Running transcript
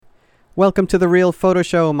Welcome to The Real Photo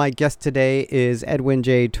Show. My guest today is Edwin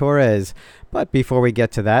J. Torres. But before we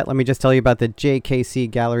get to that, let me just tell you about the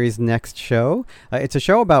JKC Gallery's next show. It's a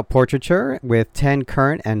show about portraiture with 10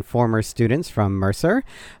 current and former students from Mercer.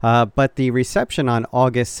 But the reception on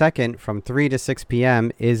August 2nd from 3 to 6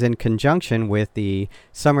 p.m. is in conjunction with the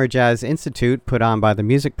Summer Jazz Institute put on by the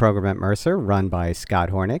music program at Mercer, run by Scott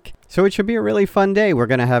Hornick. So it should be a really fun day. We're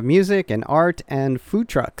going to have music and art and food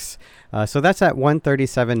trucks. So that's at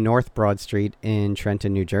 137 North Broad Street in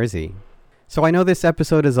Trenton, New Jersey. So I know this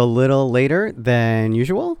episode is a little later than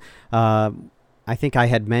usual. I think I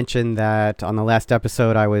had mentioned that on the last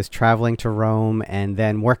episode I was traveling to Rome and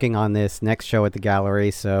then working on this next show at the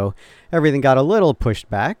gallery, so everything got a little pushed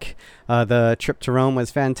back. The trip to Rome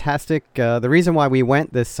was fantastic. The reason why we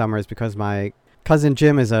went this summer is because my cousin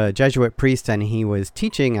Jim is a Jesuit priest and he was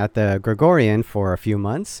teaching at the Gregorian for a few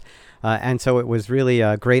months. And so it was really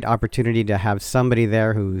a great opportunity to have somebody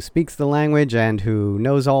there who speaks the language and who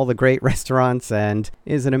knows all the great restaurants and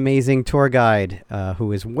is an amazing tour guide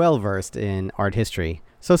who is well-versed in art history.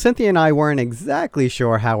 So Cynthia and I weren't exactly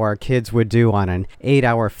sure how our kids would do on an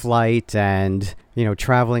 8-hour flight and,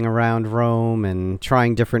 traveling around Rome and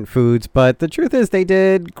trying different foods. But the truth is they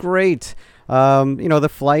did great. The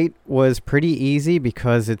flight was pretty easy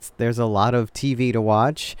because there's a lot of TV to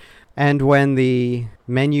watch. And when the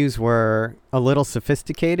menus were a little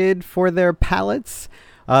sophisticated for their palates,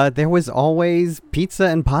 there was always pizza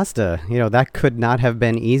and pasta. That could not have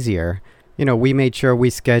been easier. We made sure we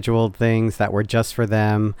scheduled things that were just for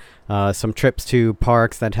them, some trips to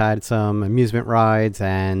parks that had some amusement rides,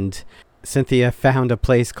 and Cynthia found a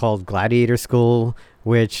place called Gladiator School,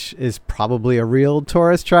 which is probably a real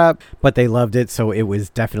tourist trap, but they loved it, so it was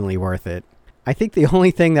definitely worth it. I think the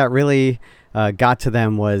only thing that really got to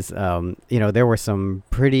them was, there were some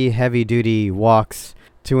pretty heavy-duty walks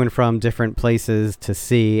to and from different places to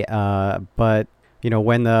see. But,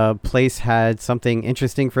 when the place had something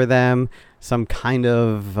interesting for them, some kind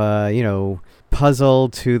of, puzzle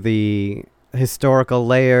to the historical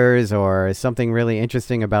layers or something really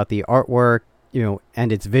interesting about the artwork,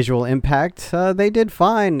 and its visual impact, they did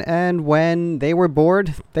fine. And when they were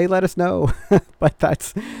bored, they let us know. But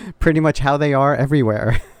that's pretty much how they are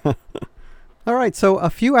everywhere. All right, so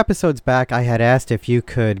a few episodes back, I had asked if you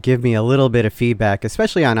could give me a little bit of feedback,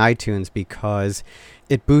 especially on iTunes, because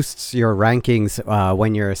it boosts your rankings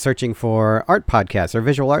when you're searching for art podcasts or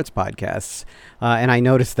visual arts podcasts. And I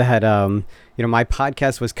noticed that, my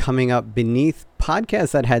podcast was coming up beneath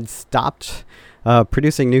podcasts that had stopped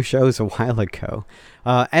producing new shows a while ago.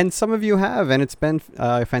 And some of you have, and it's been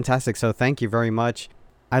fantastic, so thank you very much.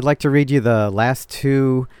 I'd like to read you the last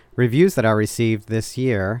two reviews that I received this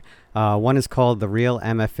year. One is called The Real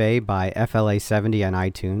MFA by FLA70 on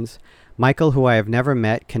iTunes. Michael, who I have never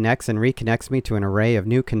met, connects and reconnects me to an array of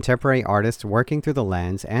new contemporary artists working through the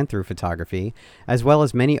lens and through photography, as well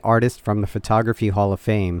as many artists from the Photography Hall of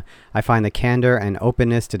Fame. I find the candor and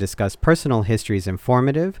openness to discuss personal histories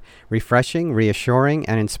informative, refreshing, reassuring,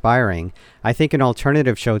 and inspiring. I think an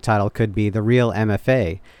alternative show title could be The Real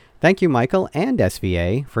MFA. Thank you, Michael and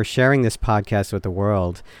SVA, for sharing this podcast with the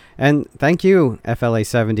world. And thank you,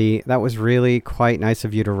 FLA70. That was really quite nice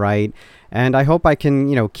of you to write. And I hope I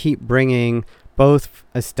can, keep bringing both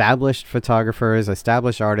established photographers,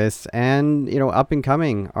 established artists, and,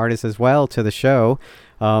 up-and-coming artists as well to the show.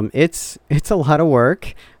 It's a lot of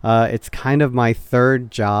work. It's kind of my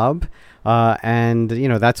third job. And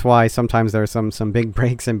that's why sometimes there are some big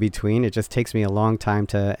breaks in between. It just takes me a long time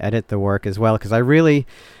to edit the work as well, because I really,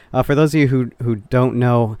 for those of you who don't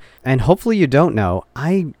know, and hopefully you don't know,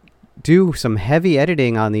 I do some heavy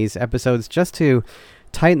editing on these episodes just to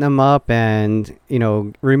tighten them up and,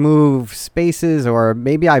 remove spaces, or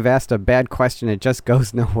maybe I've asked a bad question, it just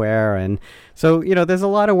goes nowhere. And so, there's a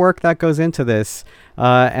lot of work that goes into this,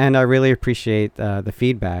 and I really appreciate the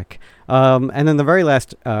feedback. And then the very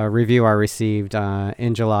last review I received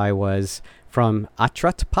in July was from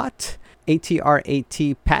Atratpat,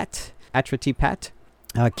 A-T-R-A-T Pat, Atratipat.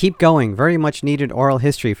 Keep going. Very much needed oral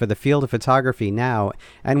history for the field of photography now,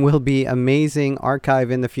 and will be amazing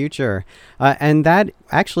archive in the future. And that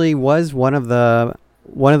actually was one of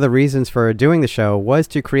the reasons for doing the show, was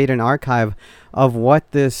to create an archive of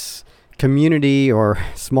what this community or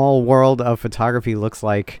small world of photography looks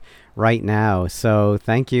like right now. So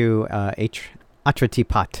thank you,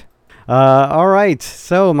 Atratipat. All right.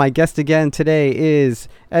 So my guest again today is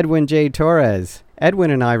Edwin J. Torres.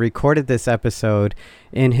 Edwin and I recorded this episode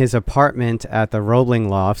in his apartment at the Roebling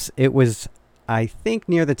Lofts. It was, I think,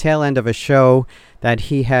 near the tail end of a show that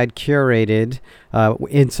he had curated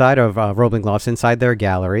inside of Roebling Lofts, inside their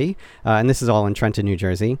gallery. And this is all in Trenton, New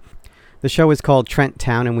Jersey. The show is called Trent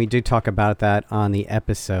Town, and we do talk about that on the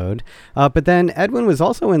episode. But then Edwin was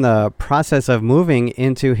also in the process of moving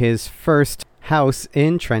into his first house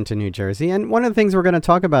in Trenton, New Jersey. And one of the things we're going to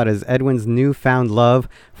talk about is Edwin's newfound love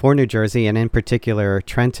for New Jersey, and in particular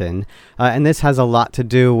Trenton. And this has a lot to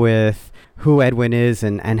do with who Edwin is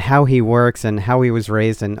and how he works and how he was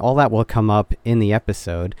raised, and all that will come up in the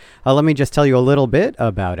episode. Let me just tell you a little bit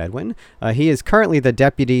about Edwin. He is currently the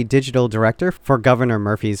Deputy Digital Director for Governor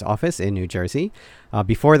Murphy's office in New Jersey.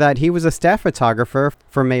 Before that, he was a staff photographer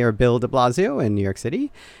for Mayor Bill de Blasio in New York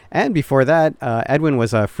City. And before that, Edwin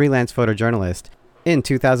was a freelance photojournalist. In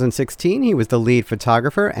 2016, he was the lead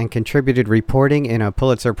photographer and contributed reporting in a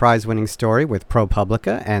Pulitzer Prize-winning story with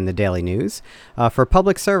ProPublica and the Daily News for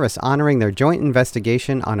public service, honoring their joint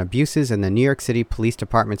investigation on abuses in the New York City Police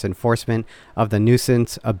Department's enforcement of the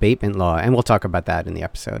nuisance abatement law. And we'll talk about that in the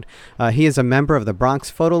episode. He is a member of the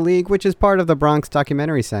Bronx Photo League, which is part of the Bronx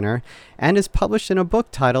Documentary Center, and is published in a book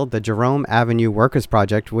titled The Jerome Avenue Workers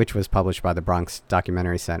Project, which was published by the Bronx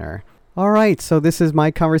Documentary Center. All right, so this is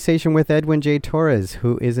my conversation with Edwin J. Torres,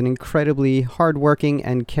 who is an incredibly hardworking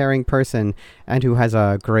and caring person and who has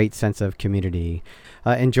a great sense of community.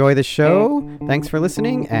 Enjoy the show. Thanks for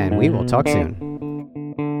listening, and we will talk soon.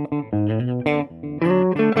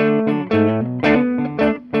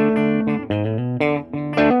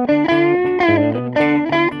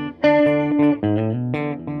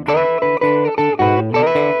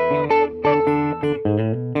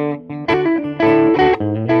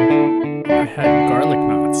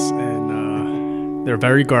 They're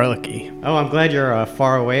very garlicky. Oh, I'm glad you're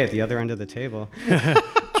far away at the other end of the table.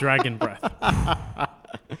 Dragon breath.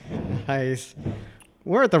 Nice.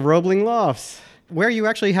 We're at the Roebling Lofts, where you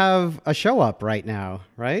actually have a show up right now,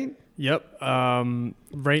 right? Yep.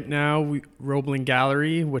 Right now, Roebling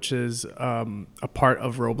Gallery, which is a part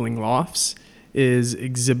of Roebling Lofts, is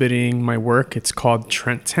exhibiting my work. It's called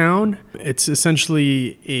Trent Town. It's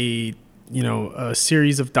essentially a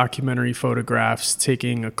series of documentary photographs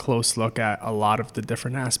taking a close look at a lot of the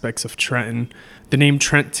different aspects of Trenton. The name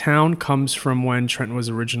Trent Town comes from when Trenton was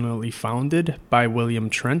originally founded by William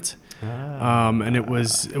Trent. And it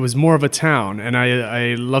was more of a town. And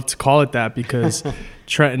I love to call it that because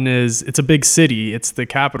Trenton it's a big city. It's the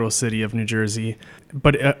capital city of New Jersey,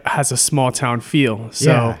 but it has a small town feel.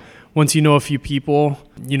 So once you know a few people,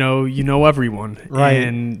 you know everyone. Right.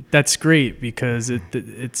 And that's great because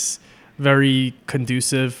it's very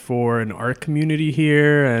conducive for an art community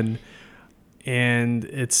here, and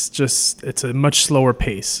it's a much slower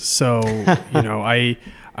pace. So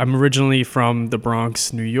I'm originally from the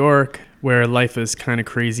Bronx, New York, where life is kind of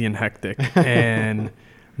crazy and hectic, and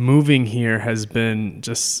moving here has been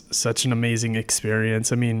just such an amazing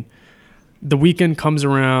experience. I mean, the weekend comes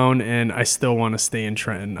around and I still want to stay in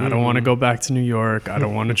Trenton. I don't want to go back to New York. I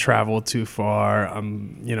don't want to travel too far.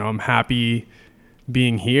 I'm happy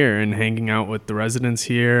being here and hanging out with the residents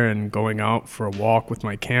here and going out for a walk with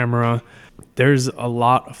my camera. There's a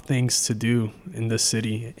lot of things to do in this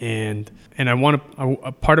city, and I want to.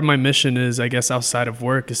 A part of my mission is, I guess, outside of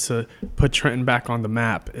work, is to put Trenton back on the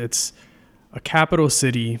map. It's a capital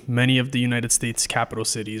city. Many of the United States capital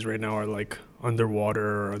cities right now are like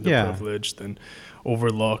underwater or underprivileged and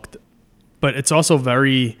overlooked, but it's also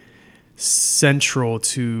very central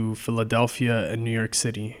to Philadelphia and New York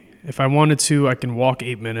City. If I wanted to, I can walk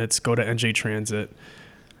 8 minutes, go to NJ Transit,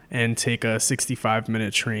 and take a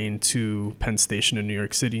 65-minute train to Penn Station in New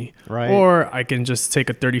York City. Right. Or I can just take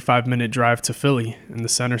a 35-minute drive to Philly in the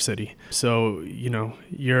center city. So,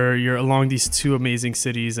 you're along these two amazing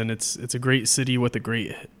cities, and it's a great city with a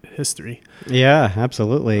great history. Yeah,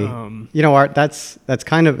 absolutely. Art, that's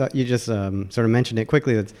kind of, you just sort of mentioned it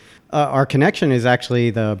quickly. That's, our connection is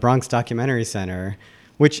actually the Bronx Documentary Center,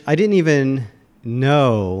 which I didn't even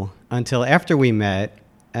know until after we met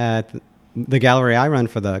at the gallery I run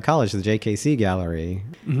for the college, the JKC Gallery.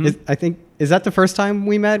 Mm-hmm. Is that the first time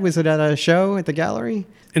we met? Was it at a show at the gallery?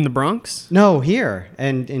 In the Bronx? No, here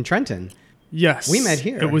and in Trenton. Yes. We met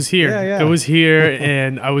here. It was here. Yeah. It was here,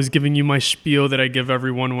 and I was giving you my spiel that I give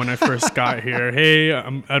everyone when I first got here. Hey,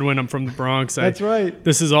 I'm Edwin. I'm from the Bronx. That's right.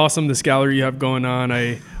 This is awesome, this gallery you have going on.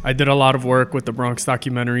 I did a lot of work with the Bronx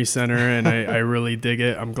Documentary Center, and I really dig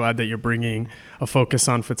it. I'm glad that you're bringing a focus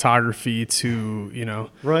on photography to,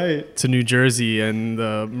 right, to New Jersey and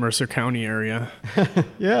the Mercer County area.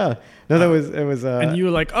 Yeah. No, it was. And you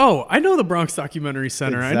were like, oh, I know the Bronx Documentary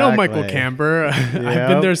Center. Exactly. I know Michael Camber. I've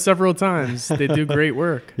been there several times. They do great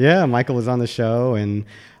work. Yeah, Michael was on the show. And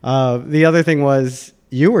the other thing was,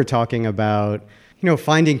 you were talking about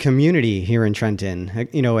finding community here in Trenton,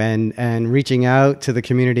 and reaching out to the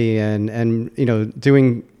community and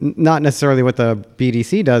doing not necessarily what the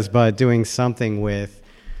BDC does, but doing something with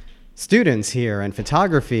students here and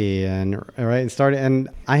photography and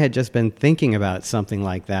I had just been thinking about something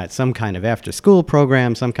like that, some kind of after school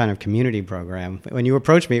program, some kind of community program. When you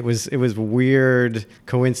approached me, it was a weird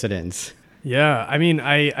coincidence. Yeah, I mean,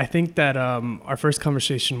 I think that our first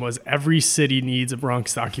conversation was every city needs a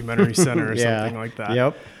Bronx Documentary Center or something like that.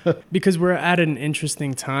 Yep. Because we're at an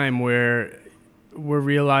interesting time where we're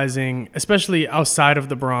realizing, especially outside of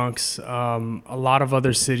the Bronx, a lot of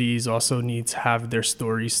other cities also need to have their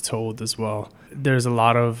stories told as well. There's a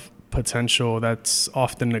lot of potential that's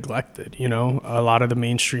often neglected. A lot of the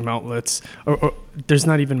mainstream outlets, or there's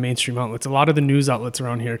not even mainstream outlets. A lot of the news outlets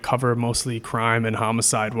around here cover mostly crime and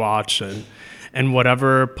homicide watch and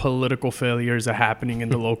whatever political failures are happening in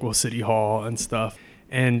the local city hall and stuff.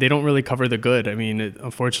 And they don't really cover the good. I mean,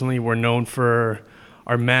 unfortunately, we're known for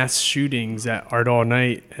our mass shootings at Art All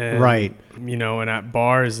Night, and, right? And at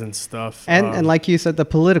bars and stuff. And like you said, the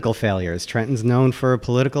political failures. Trenton's known for a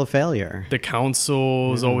political failure. The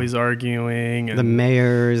council's always arguing, and the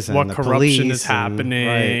mayors, and what the corruption police is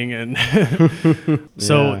happening, and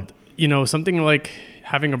so something like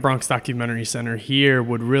having a Bronx Documentary Center here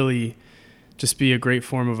would really just be a great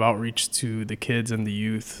form of outreach to the kids and the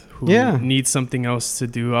youth who need something else to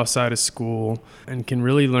do outside of school and can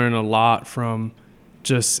really learn a lot from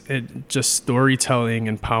just storytelling,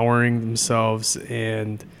 empowering themselves,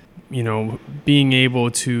 and being able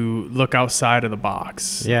to look outside of the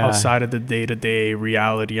box, outside of the day-to-day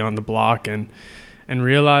reality on the block, and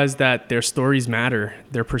realize that their stories matter,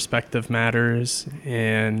 their perspective matters,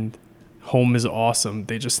 and home is awesome.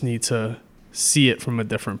 They just need to see it from a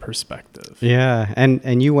different perspective. Yeah,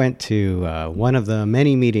 and you went to one of the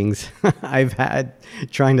many meetings I've had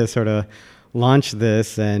trying to sort of launch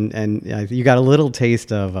this, and you got a little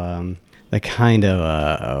taste of the kind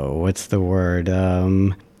of what's the word,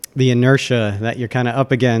 the inertia that you're kind of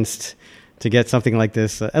up against to get something like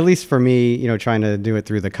this, at least for me, trying to do it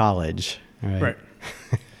through the college. Right.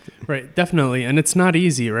 Right, definitely. And it's not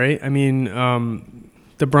easy, right? I mean,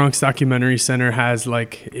 the Bronx Documentary Center has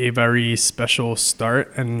like a very special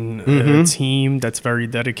start and a team that's very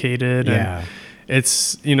dedicated. Yeah. And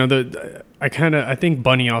it's, I think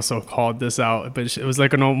Bunny also called this out, but it was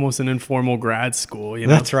like almost an informal grad school.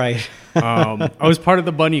 That's right. I was part of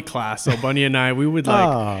the Bunny class. So Bunny and I, we would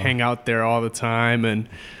hang out there all the time and,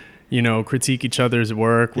 critique each other's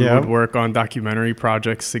work. We would work on documentary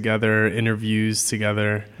projects together, interviews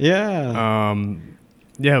together. Yeah.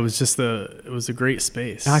 Yeah, it was a great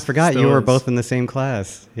space. I forgot you were both in the same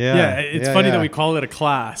class. Yeah. Yeah, it's funny that we call it a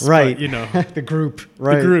class. Right. But, the group.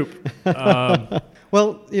 Right. The group.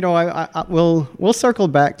 Well, we'll circle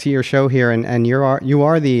back to your show here, and you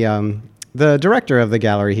are the director of the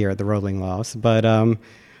gallery here at the Rolling Loft, but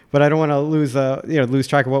I don't want to lose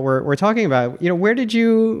track of what we're talking about. When did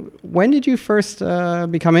you first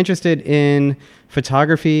become interested in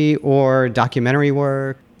photography or documentary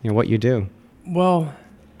work? What you do? Well,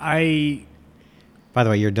 by the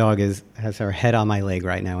way, your dog has her head on my leg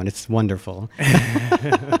right now, and it's wonderful.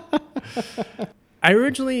 I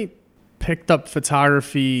originally picked up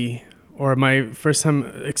photography, or my first time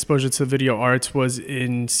exposure to video arts was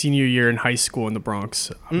in senior year in high school in the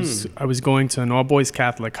Bronx. I was going to an all-boys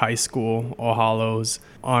Catholic high school, All Hallows,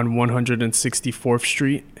 on 164th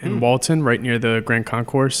Street in Walton, right near the Grand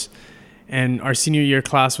Concourse. And our senior year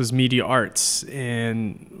class was media arts,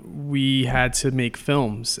 and we had to make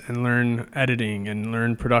films and learn editing and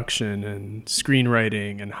learn production and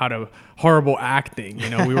screenwriting and horrible acting.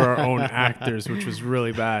 We were our own actors, which was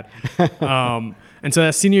really bad. And so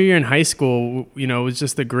that senior year in high school, it was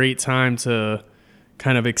just a great time to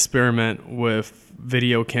kind of experiment with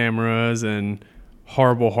video cameras and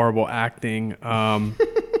horrible acting. But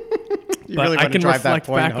really I can reflect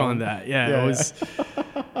back on that. Yeah, it was...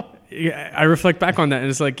 I reflect back on that, and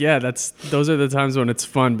it's like, those are the times when it's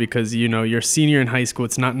fun because, you're senior in high school.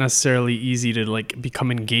 It's not necessarily easy to like become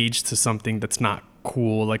engaged to something that's not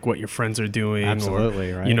cool, like what your friends are doing.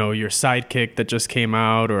 Absolutely, or, right. Your Sidekick that just came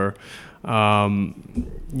out, or,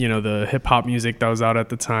 the hip hop music that was out at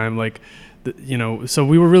the time. So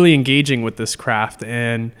we were really engaging with this craft,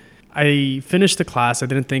 and I finished the class. I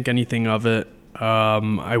didn't think anything of it.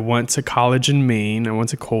 I went to college in Maine. I went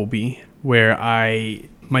to Colby, where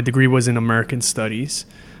my degree was in American Studies.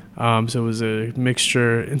 So it was a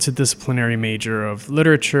mixture, interdisciplinary major of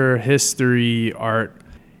literature, history, art,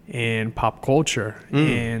 and pop culture.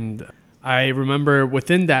 And I remember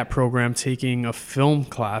within that program taking a film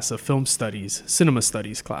class, a film studies, cinema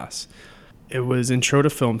studies class. It was Intro to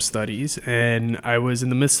Film Studies, and I was in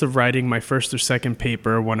the midst of writing my first or second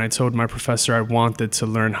paper when I told my professor I wanted to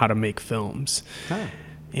learn how to make films. Huh.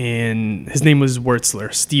 And his name was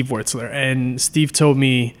Wertzler, Steve Wertzler. And Steve told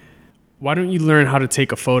me, why don't you learn how to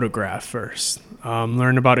take a photograph first?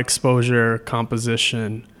 Learn about exposure,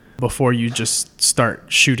 composition, before you just start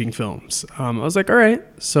shooting films. I was like, all right.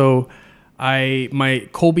 So my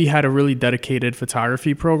Colby had a really dedicated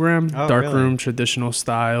photography program, darkroom, traditional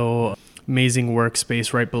style, amazing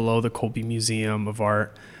workspace right below the Colby Museum of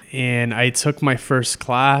Art. And I took my first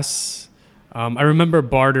class. I remember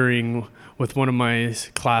bartering with one of my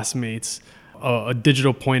classmates a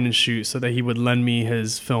digital point and shoot so that he would lend me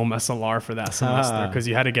his film SLR for that semester, because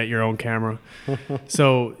you had to get your own camera.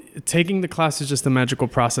 So taking the class is just a magical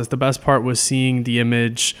process. The best part was seeing the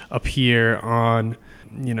image appear on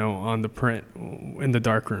the print in the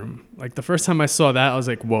darkroom. Like the first time I saw that, I was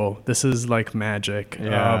like, whoa, this is like magic.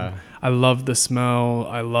 Yeah. I love the smell.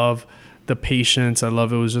 I love the patience. I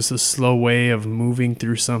love it was just a slow way of moving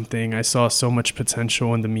through something. I saw so much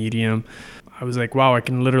potential in the medium. I was like, wow, I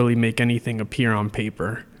can literally make anything appear on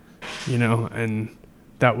paper, and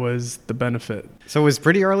that was the benefit. So it was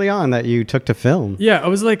pretty early on that you took to film. Yeah, it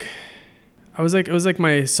was like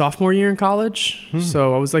my sophomore year in college.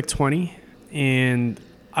 So I was like 20. And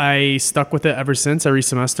I stuck with it ever since. Every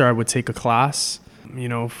semester I would take a class,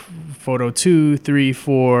 photo 2, 3,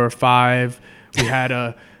 4, 5. We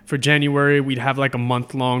had for January, we'd have like a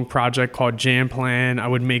month-long project called Jam Plan. I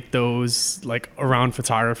would make those like around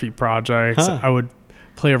photography projects. I would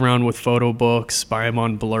play around with photo books, buy them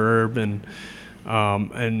on Blurb and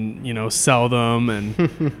sell them.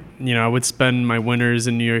 And, I would spend my winters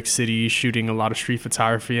in New York City shooting a lot of street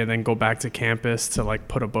photography and then go back to campus to like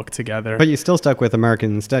put a book together. But you still stuck with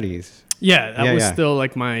American Studies. Yeah, that was still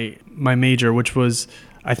like my major, which was,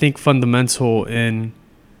 I think, fundamental in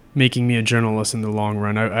making me a journalist in the long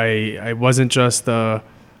run. I wasn't just a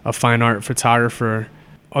fine art photographer,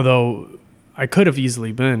 although I could have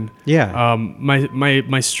easily been. Yeah.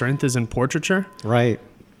 My strength is in portraiture. Right.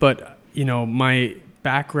 But, my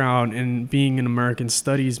background in being an American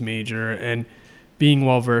Studies major and being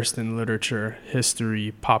well-versed in literature,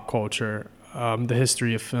 history, pop culture, the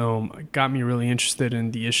history of film got me really interested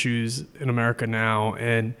in the issues in America now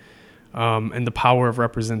and the power of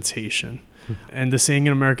representation. And the saying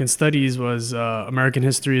in American Studies was, American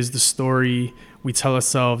history is the story we tell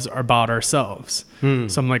ourselves about ourselves. So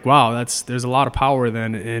I'm like, wow, there's a lot of power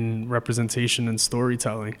then in representation and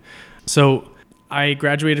storytelling. So I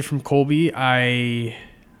graduated from Colby. I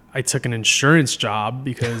took an insurance job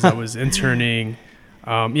because I was interning.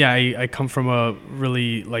 I come from a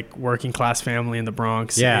really like working class family in the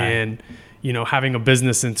Bronx. Yeah. And, having a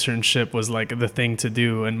business internship was like the thing to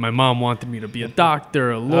do. And my mom wanted me to be a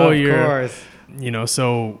doctor, a lawyer. Of course.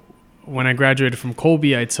 So when I graduated from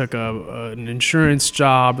Colby, I took an insurance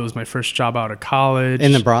job. It was my first job out of college.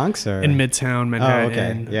 In the Bronx or? In Midtown Manhattan. Oh,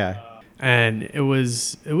 okay. Yeah. And it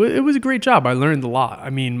was a great job. I learned a lot. I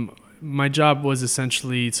mean, my job was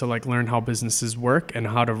essentially to like learn how businesses work and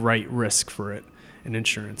how to write risk for it in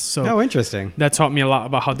insurance. So interesting. That taught me a lot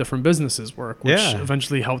about how different businesses work, which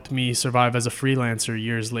eventually helped me survive as a freelancer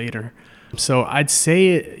years later. So I'd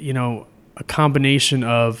say, a combination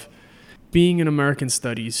of being an American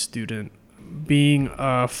Studies student, being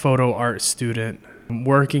a photo art student,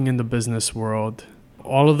 working in the business world,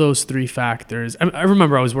 all of those three factors. I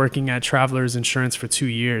remember I was working at Travelers Insurance for 2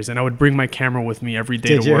 years, and I would bring my camera with me every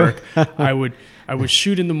day to work. I would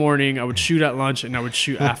shoot in the morning, I would shoot at lunch, and I would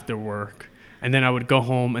shoot after work. And then I would go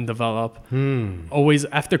home and develop. Always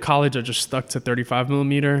after college, I just stuck to 35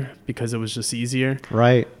 millimeter because it was just easier.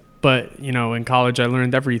 Right. But, in college, I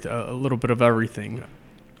learned a little bit of everything.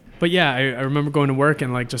 But yeah, I remember going to work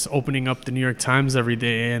and like just opening up the New York Times every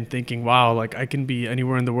day and thinking, wow, like I can be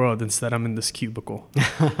anywhere in the world. Instead, I'm in this cubicle,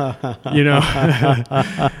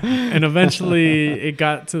 And eventually it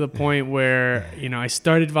got to the point where, I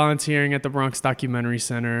started volunteering at the Bronx Documentary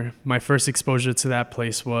Center. My first exposure to that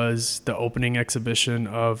place was the opening exhibition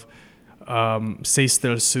of Seis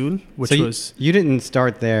del Sul, which was... You didn't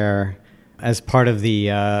start there as part of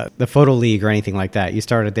the Photo League or anything like that. You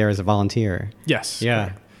started there as a volunteer. Yes. Yeah.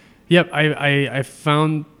 Correct. Yep, I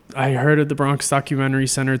heard of the Bronx Documentary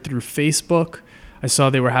Center through Facebook. I saw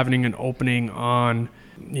they were having an opening on,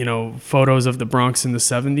 photos of the Bronx in the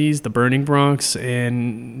 70s, the burning Bronx,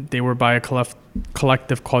 and they were by a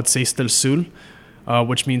collective called Seis del Sul,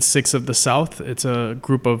 which means Six of the South. It's a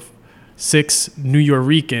group of 6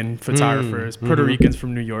 Nuyorican photographers, Puerto Ricans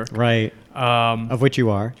from New York. Right. Of which you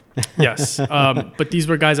are. Yes. But these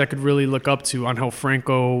were guys I could really look up to. Angel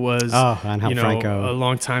Franco was, Franco. a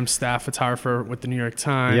longtime staff photographer with the New York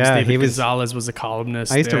Times. Yeah, David Gonzalez was a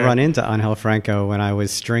columnist. I used to run into Angel Franco when I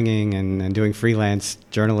was stringing and doing freelance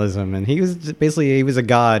journalism, and he was a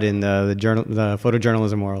god in the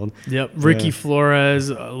photojournalism world. Yep. Ricky Flores,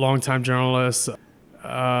 a longtime journalist.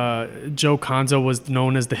 Joe Conzo was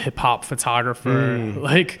known as the hip hop photographer.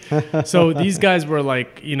 So these guys were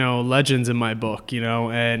legends in my book,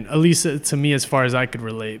 and at least to me, as far as I could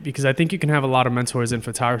relate, because I think you can have a lot of mentors in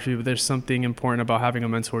photography, but there's something important about having a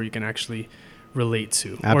mentor you can actually relate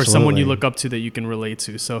to. Absolutely. Or someone you look up to that you can relate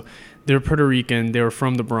to. So they're Puerto Rican. They were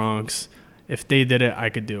from the Bronx. If they did it, I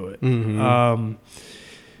could do it.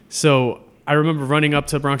 So I remember running up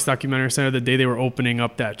to Bronx Documentary Center the day they were opening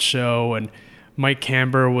up that show, and Mike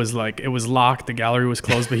Camber was it was locked, the gallery was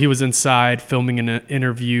closed, but he was inside filming an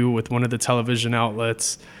interview with one of the television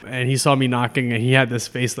outlets, and he saw me knocking, and he had this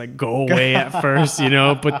face go away at first,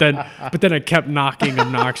 but then I kept knocking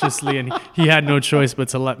obnoxiously, and he had no choice but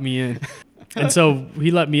to let me in. And so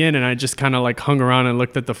he let me in, and I just kind of hung around and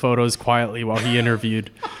looked at the photos quietly while he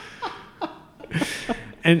interviewed.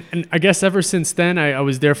 And I guess ever since then, I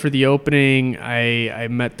was there for the opening. I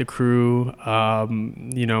met the crew.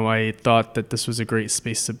 I thought that this was a great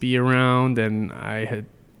space to be around, and I had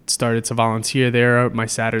started to volunteer there my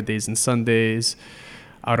Saturdays and Sundays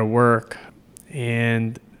out of work.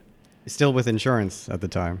 And still with insurance at the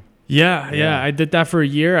time. Yeah. I did that for a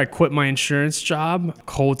year. I quit my insurance job,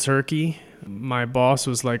 cold turkey. My boss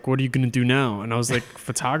was like, "What are you going to do now?" And I was like,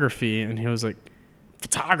 "Photography." And he was like,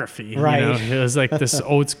 "Photography," right? It was this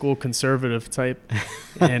old school conservative type,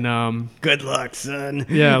 and good luck, son.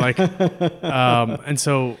 Yeah, and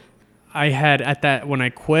so I had when I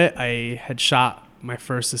quit, I had shot my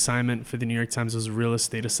first assignment for the New York Times. It was a real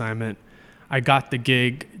estate assignment. I got the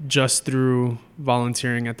gig just through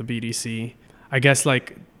volunteering at the BDC. I guess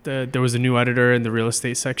there was a new editor in the real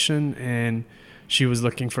estate section, and she was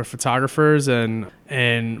looking for photographers, and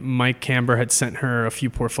Mike Camber had sent her a few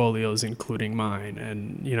portfolios, including mine,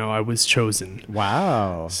 and I was chosen.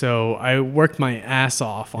 Wow! So I worked my ass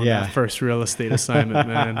off on that first real estate assignment,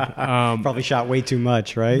 man. Probably shot way too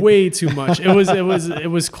much, right? Way too much. It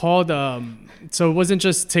was called. So it wasn't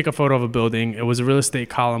just take a photo of a building. It was a real estate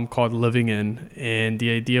column called Living In, and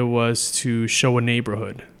the idea was to show a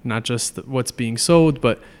neighborhood, not just what's being sold,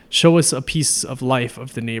 but show us a piece of life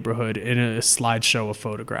of the neighborhood in a slideshow of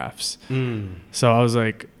photographs. So I was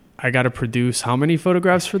like, I got to produce how many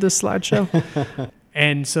photographs for this slideshow?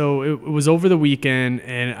 And so it was over the weekend,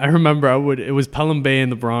 and I remember it was Pelham Bay in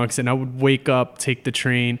the Bronx, and I would wake up, take the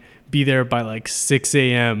train, be there by 6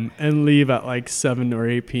 a.m. and leave at 7 or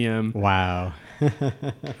 8 p.m. Wow.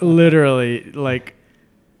 Literally,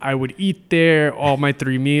 I would eat there all my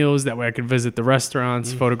 3 meals. That way I could visit the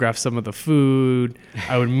restaurants, photograph some of the food.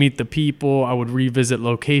 I would meet the people. I would revisit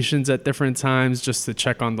locations at different times just to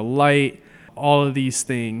check on the light, all of these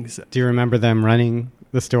things. Do you remember them running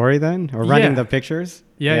the story then, or running the pictures?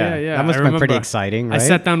 Yeah. That must have been pretty exciting, right? I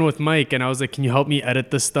sat down with Mike and I was like, "Can you help me edit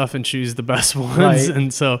this stuff and choose the best ones?" Right.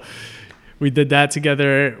 And so we did that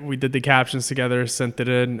together. We did the captions together, sent it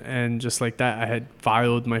in, and just like that, I had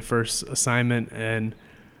filed my first assignment. And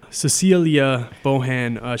Cecilia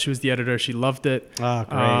Bohan, she was the editor. She loved it. Oh,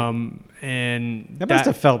 great. And that must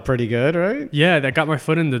have felt pretty good, right? Yeah, that got my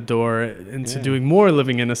foot in the door into doing more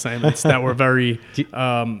Living In assignments that were very, they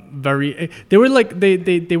were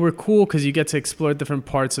they were cool because you get to explore different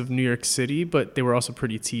parts of New York City, but they were also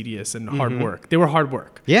pretty tedious and hard work. They were hard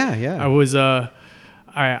work. Yeah. I was,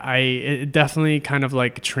 it definitely kind of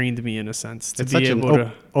trained me in a sense to it's be such able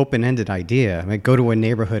an open-ended idea. Go to a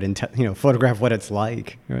neighborhood and photograph what it's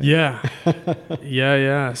like. Right?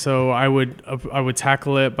 Yeah. So I would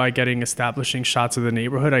tackle it by establishing shots of the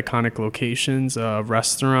neighborhood, iconic locations,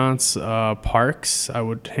 restaurants, parks. I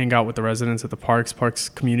would hang out with the residents at the parks,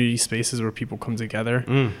 community spaces where people come together.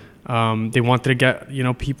 They wanted to get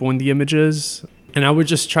people in the images, and I would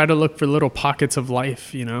just try to look for little pockets of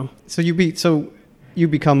life. So you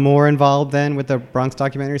become more involved then with the Bronx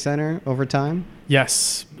Documentary Center over time?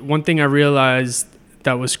 Yes. One thing I realized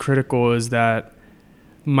that was critical is that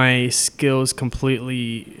my skill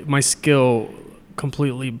completely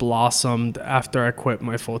blossomed after I quit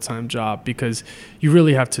my full-time job, because you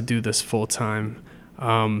really have to do this full-time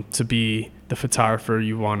to be the photographer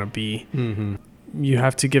you want to be. Mm-hmm. You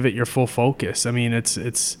have to give it your full focus. I mean, it's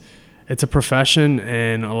a profession,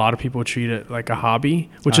 and a lot of people treat it like a hobby,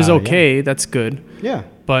 which is okay. Yeah. That's good. Yeah.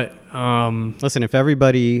 But listen, if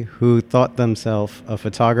everybody who thought themselves a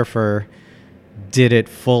photographer did it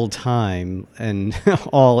full time and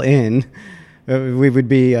all in, we would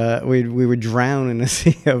be we would drown in a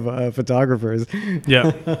sea of photographers.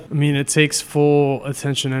 Yeah. I mean, it takes full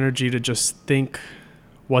attention energy to just think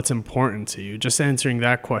what's important to you. Just answering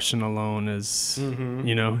that question alone is,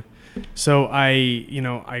 you know. So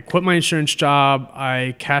I quit my insurance job.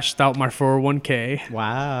 I cashed out my 401k.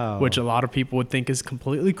 Wow. Which a lot of people would think is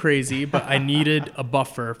completely crazy, but I needed a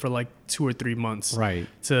buffer for like 2 or 3 months. Right.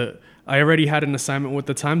 I already had an assignment with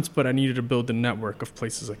the Times, but I needed to build a network of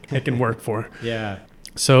places I can work for. Yeah.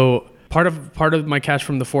 So part of my cash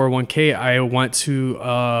from the 401k, I went to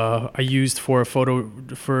I used for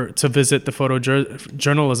to visit the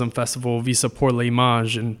journalism festival Visa pour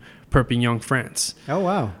l'Image in Perpignan, France. Oh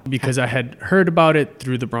wow! Because I had heard about it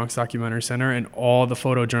through the Bronx Documentary Center and all the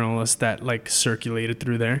photojournalists that like circulated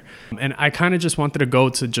through there, and I kind of just wanted to go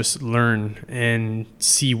to just learn and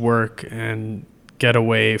see work and get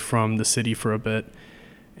away from the city for a bit.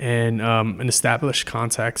 And establish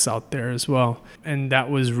contacts out there as well. And that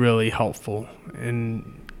was really helpful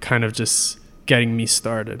in kind of just getting me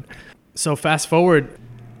started. So fast forward,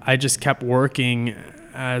 I just kept working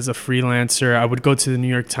as a freelancer. I would go to the New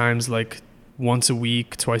York Times like once a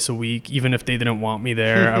week, twice a week, even if they didn't want me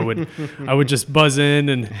there. I would just buzz in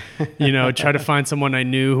and, try to find someone I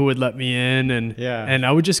knew who would let me in. And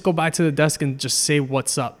I would just go by to the desk and just say,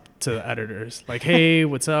 "What's up?" to the editors, like, "Hey,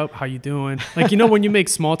 what's up? How you doing?" Like, when you make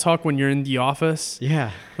small talk when you're in the office.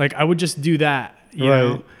 Yeah. Like, I would just do that, you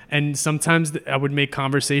know? And sometimes I would make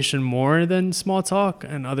conversation more than small talk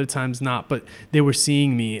and other times not, but they were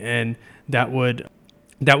seeing me, and that would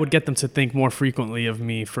get them to think more frequently of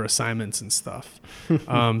me for assignments and stuff.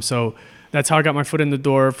 So that's how I got my foot in the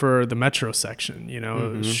door for the Metro section,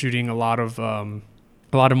 shooting a lot of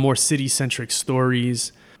more city-centric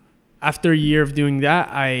stories. After a year of doing that,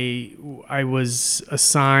 I was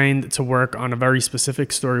assigned to work on a very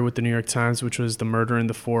specific story with the New York Times, which was the Murder in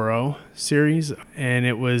the 4-0 series. And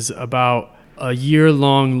it was about a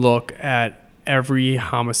year-long look at every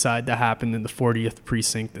homicide that happened in the 40th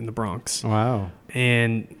precinct in the Bronx. Wow.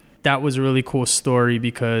 And that was a really cool story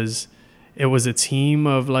because it was a team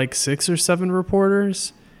of like 6 or 7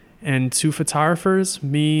 reporters and 2 photographers,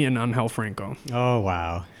 me and Angel Franco. Oh,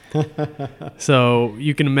 wow. So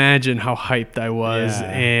you can imagine how hyped I was.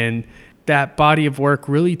 And that body of work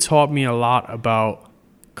really taught me a lot about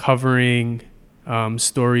covering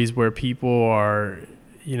stories where people are,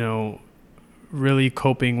 really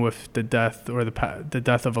coping with the death or the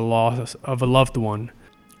death of a loved one,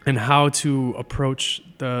 and how to approach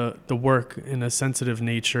the work in a sensitive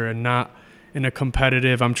nature and not in a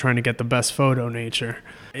competitive, I'm trying to get the best photo nature.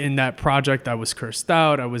 In that project, I was cursed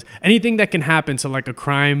out. Anything that can happen to like a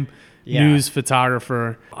crime news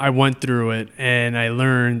photographer, I went through it and I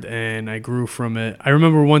learned and I grew from it. I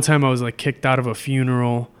remember one time I was like kicked out of a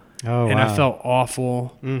funeral I felt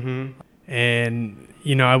awful. Mm-hmm. And,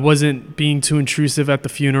 I wasn't being too intrusive at the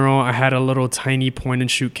funeral. I had a little tiny point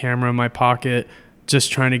and shoot camera in my pocket,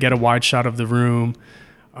 just trying to get a wide shot of the room.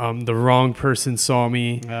 The wrong person saw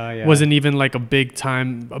me. Wasn't even like a big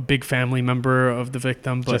family member of the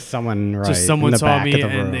victim, but just someone saw me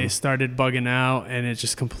and they started bugging out, and it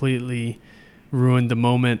just completely ruined the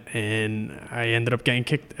moment. And I ended up getting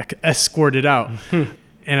escorted out,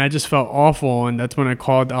 and I just felt awful. And that's when I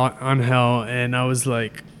called Angel, and I was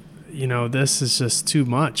like, this is just too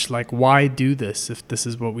much. Like, why do this if this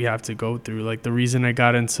is what we have to go through? Like, the reason I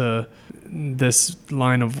got into this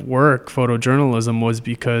line of work, photojournalism, was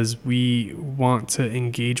because we want to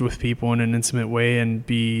engage with people in an intimate way and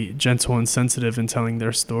be gentle and sensitive in telling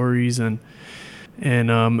their stories. And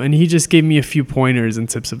he just gave me a few pointers and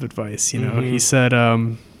tips of advice. He said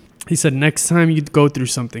next time you go through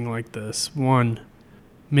something like this, 1,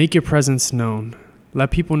 make your presence known. Let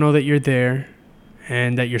people know that you're there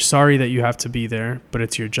and that you're sorry that you have to be there, but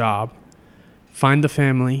it's your job. Find the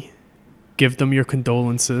family, give them your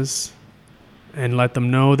condolences, and let them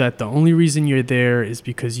know that the only reason you're there is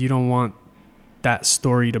because you don't want that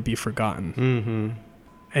story to be forgotten. Mm-hmm.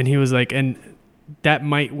 And he was like, and that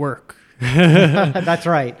might work. That's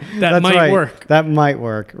right. That might work. That might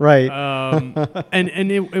work. Right.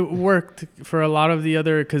 And it worked for a lot of the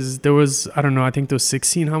other, because there was, I don't know, I think there was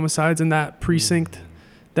 16 homicides in that precinct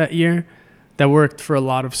that year. That worked for a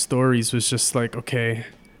lot of stories. Was just like, okay,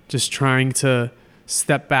 just trying to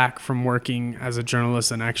step back from working as a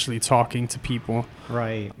journalist and actually talking to people.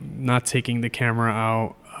 Right. Not taking the camera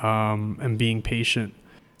out and being patient.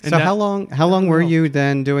 And so how long were you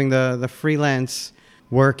then doing the freelance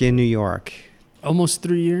work in New York? Almost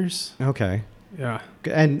 3 years. Okay. Yeah.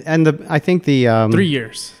 And I think the 3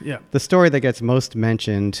 years. Yeah. The story that gets most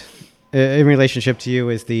mentioned in relationship to you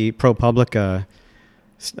is the ProPublica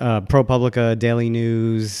Daily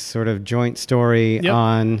News sort of joint story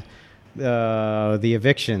on the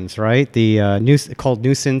evictions, right? The called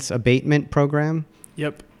nuisance abatement program.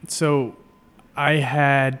 Yep. So I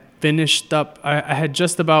had finished up. I had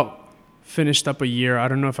just about finished up a year. I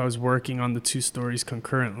don't know if I was working on the two stories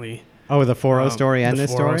concurrently. Oh, the 4.0 story and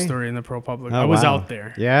this story? The 4.0 story and the ProPublica. Oh, I was wow. out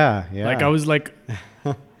there. Yeah. Like I was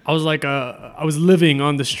living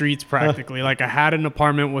on the streets practically. Like I had an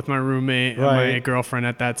apartment with my roommate and my girlfriend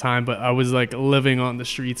at that time, but I was like living on the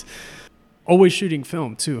streets. Always shooting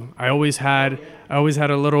film too. I had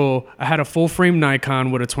a full frame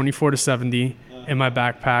Nikon with a 24-70 in my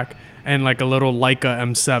backpack and like a little Leica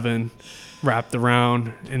M7 wrapped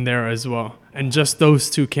around in there as well. And just those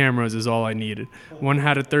two cameras is all I needed. One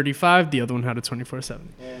had a 35, the other one had a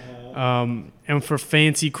 24-70. And for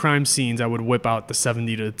fancy crime scenes, I would whip out the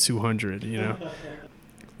 70 to 200, you know.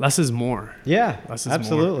 Less is more. Yeah, less is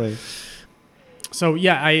absolutely. More. So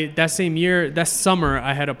yeah, that summer,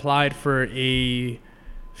 I had applied for a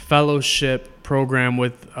fellowship program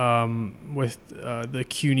with the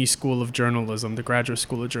CUNY School of Journalism, the Graduate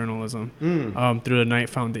School of Journalism, through the Knight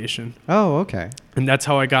Foundation. Oh, okay. And that's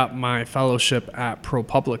how I got my fellowship at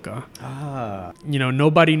ProPublica. Ah. You know,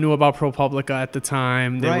 nobody knew about ProPublica at the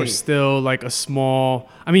time. They were still like a small.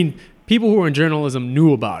 I mean, people who were in journalism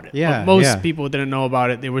knew about it. Yeah. But most people didn't know about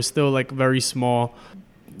it. They were still like very small,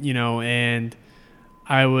 you know, and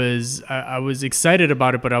I was excited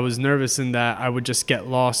about it, but I was nervous in that I would just get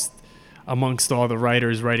lost amongst all the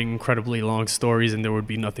writers writing incredibly long stories and there would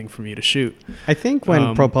be nothing for me to shoot. I think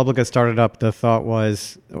when ProPublica started up, the thought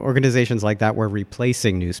was organizations like that were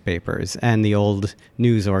replacing newspapers and the old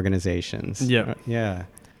news organizations. Yeah. Yeah.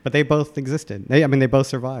 But they both existed. They both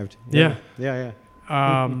survived. Yeah. Yeah.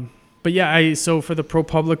 But yeah, so for the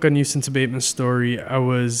ProPublica nuisance abatement story, I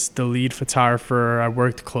was the lead photographer. I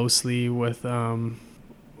worked closely with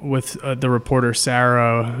the reporter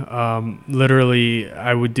Sarah. Literally,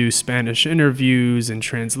 I would do Spanish interviews and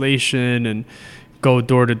translation and go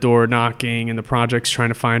door to door knocking in the projects trying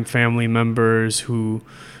to find family members who,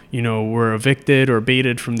 you know, were evicted or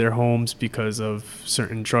baited from their homes because of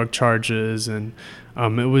certain drug charges. And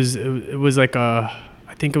it was like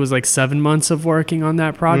I think it was like 7 months of working on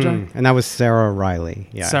that project. And that was Sarah Riley.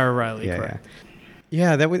 Yeah. Sarah Riley, correct.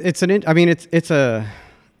 Yeah, it's a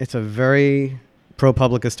very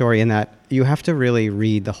ProPublica story in that you have to really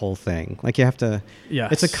read the whole thing. Like you have to.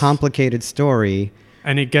 Yes. It's a complicated story.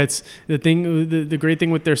 And it gets the great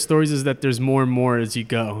thing with their stories is that there's more and more as you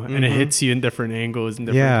go, and it hits you in different angles and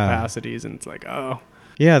different capacities, and it's like, oh.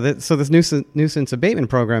 Yeah. So this nuisance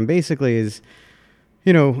abatement program basically is,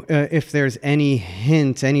 you know, if there's any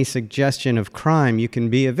hint, any suggestion of crime, you can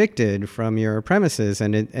be evicted from your premises,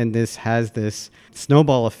 and this has this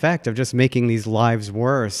snowball effect of just making these lives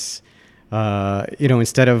worse. You know,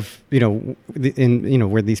 instead of, you know,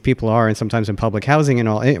 where these people are, and sometimes in public housing and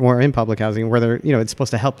all, or in public housing where they're, you know, it's supposed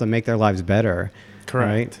to help them make their lives better.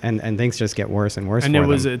 Correct. Right? And things just get worse and worse. And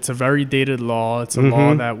for it's a very dated law. It's a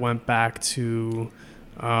law that went back to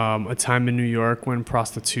a time in New York when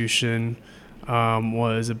prostitution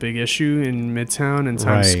was a big issue in Midtown and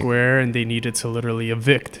Times Square, and they needed to literally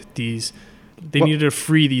evict these. They needed to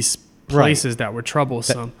free these places that were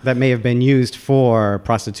troublesome. That may have been used for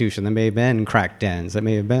prostitution. That may have been crack dens. That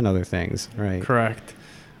may have been other things. Right. Correct.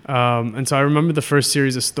 And so I remember the first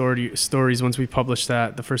series of stories, once we published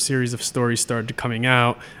that, the first series of stories started coming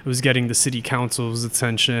out. It was getting the city council's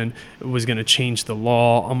attention. It was going to change the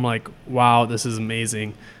law. I'm like, wow, this is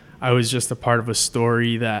amazing. I was just a part of a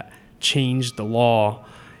story that changed the law.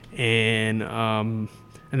 And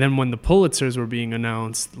then when the Pulitzers were being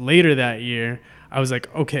announced later that year, I was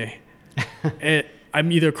like, okay,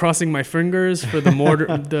 I'm either crossing my fingers for the Murder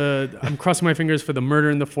in the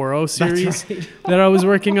 4.0 series that I was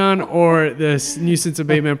working on, or this nuisance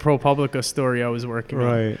abatement ProPublica story I was working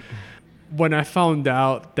on. When I found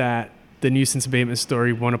out that the nuisance abatement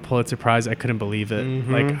story won a Pulitzer Prize, I couldn't believe it.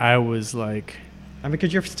 Like I was like, I mean,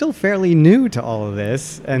 because you're still fairly new to all of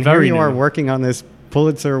this, and here you are working on this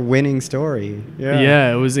Pulitzer-winning story.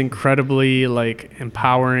 Yeah, it was incredibly like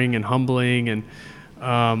empowering and humbling, and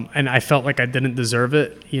I felt like I didn't deserve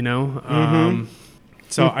it, you know.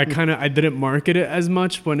 So I didn't market it as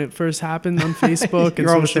much when it first happened on Facebook. You're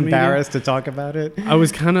and almost social embarrassed media. To talk about it. I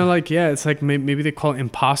was kind of like, it's like maybe they call it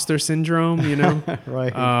imposter syndrome, you know.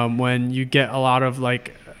 When you get a lot of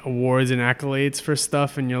like awards and accolades for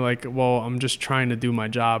stuff, and you're like, well, I'm just trying to do my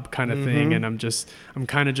job, kind of thing, and I'm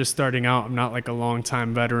kind of just starting out. I'm not like a long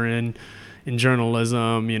time veteran in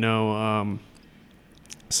journalism, you know.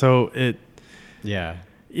 So it.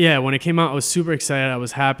 Yeah, when it came out, I was super excited. I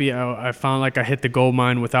was happy. I found like I hit the gold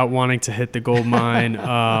mine without wanting to hit the gold mine,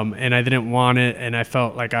 and I didn't want it, and I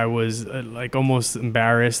felt like I was like almost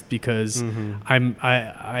embarrassed because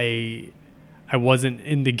I wasn't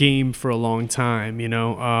in the game for a long time, you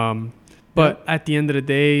know. But at the end of the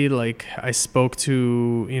day, like I spoke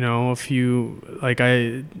to, you know, a few,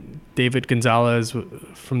 David Gonzalez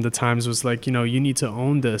from the Times was like, you know, you need to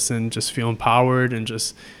own this and just feel empowered and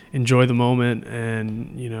just enjoy the moment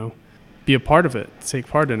and, you know, be a part of it, take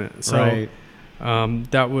part in it. So Right.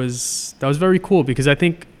 that was very cool, because I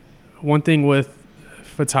think one thing with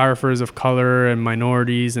photographers of color and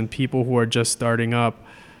minorities and people who are just starting up,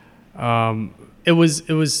 it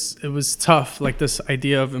was tough, like this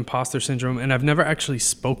idea of imposter syndrome. And I've never actually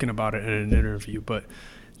spoken about it in an interview, but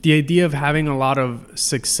the idea of having a lot of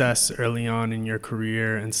success early on in your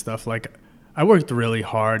career and stuff, like I worked really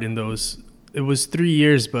hard in those, it was 3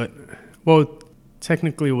 years, but well,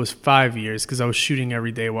 technically it was 5 years because I was shooting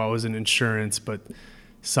every day while I was in insurance, but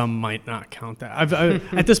some might not count that.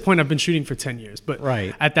 At this point, I've been shooting for 10 years, but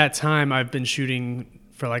Right. at that time I've been shooting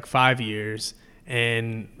for like 5 years.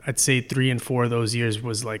 And I'd say 3 and 4 of those years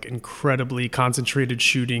was like incredibly concentrated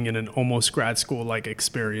shooting in an almost grad school like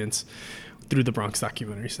experience through the Bronx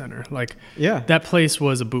Documentary Center. Like, Yeah. that place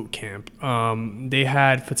was a boot camp. They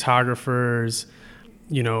had photographers,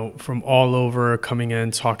 you know, from all over coming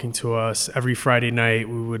in, talking to us. Every Friday night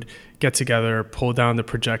we would get together, pull down the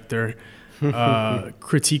projector,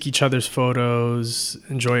 critique each other's photos,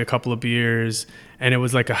 enjoy a couple of beers. And it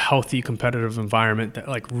was like a healthy competitive environment that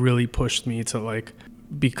like really pushed me to like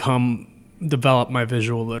develop my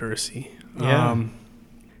visual literacy. Yeah.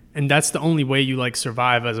 And that's the only way you like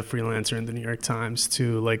survive as a freelancer in the New York Times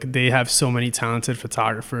too. Like they have so many talented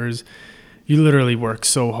photographers. You literally work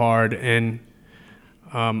so hard. And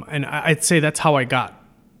I'd say that's how I got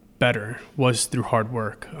better, was through hard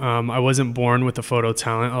work. I wasn't born with a photo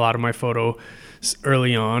talent. A lot of my photos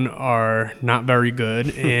early on are not very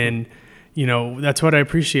good. And you know, that's what I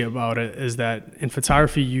appreciate about it, is that in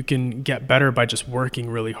photography, you can get better by just working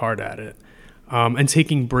really hard at it, and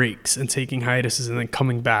taking breaks and taking hiatuses and then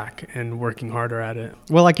coming back and working harder at it.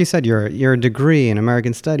 Well, like you said, your degree in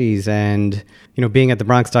American Studies and, you know, being at the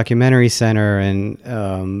Bronx Documentary Center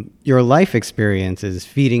and your life experience is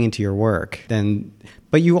feeding into your work.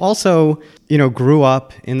 But you also, you know, grew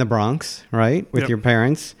up in the Bronx, right, with Yep. your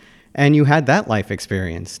parents, and you had that life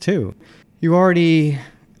experience too. You already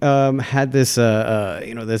had this,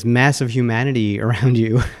 you know, this massive humanity around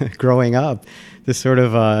you growing up, this sort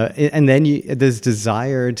of, and then this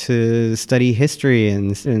desire to study history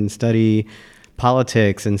and study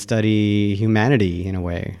politics and study humanity in a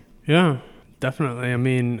way. Yeah, definitely. I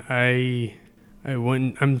mean,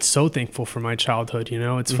 I'm so thankful for my childhood. You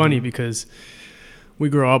know, it's funny because we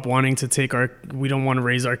grow up wanting to we don't want to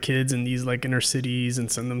raise our kids in these like inner cities and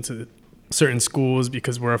send them to certain schools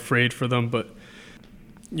because we're afraid for them, but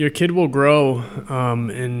your kid will grow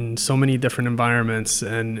in so many different environments,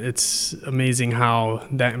 and it's amazing how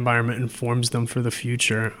that environment informs them for the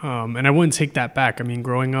future. And I wouldn't take that back. I mean,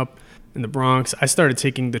 growing up in the Bronx, I started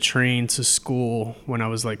taking the train to school when I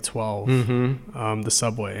was like 12, the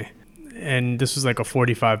subway. And this was like a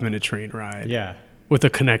 45-minute train ride. Yeah. With a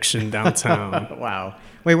connection downtown. Wow.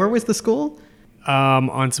 Wait, where was the school? On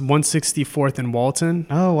 164th and Walton.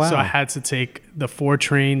 Oh, wow. So I had to take the 4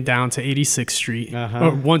 train down to 86th Street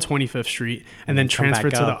or 125th Street and then transfer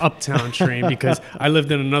to the Uptown train because I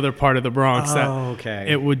lived in another part of the Bronx okay.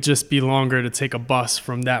 It would just be longer to take a bus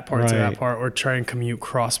from that part to that part or try and commute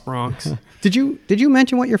cross Bronx. Did you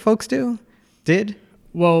mention what your folks do?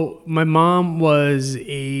 Well, my mom was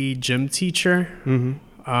a gym teacher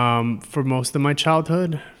for most of my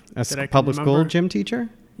childhood. A public school gym teacher?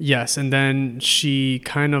 Yes, and then she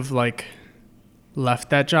kind of like left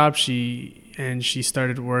that job. She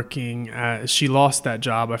started working she lost that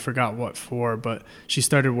job. I forgot what for, but she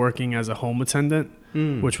started working as a home attendant,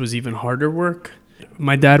 which was even harder work.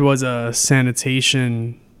 My dad was a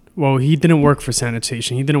sanitation. Well, he didn't work for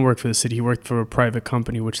sanitation. He didn't work for the city. He worked for a private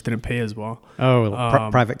company, which didn't pay as well. Oh,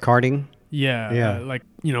 private carding? Yeah. Like,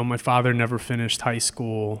 you know, my father never finished high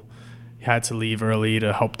school. He had to leave early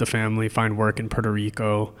to help the family find work in Puerto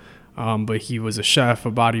Rico. But he was a chef,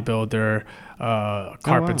 a bodybuilder, a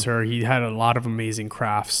carpenter. Oh, wow. He had a lot of amazing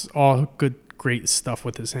crafts, all great stuff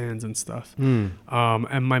with his hands and stuff. And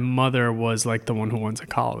my mother was like the one who went to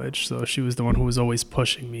college. So she was the one who was always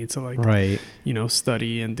pushing me to like, you know,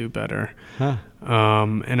 study and do better.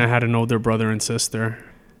 And I had an older brother and sister.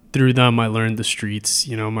 Through them, I learned the streets.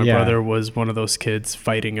 You know, my brother was one of those kids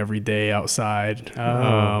fighting every day outside.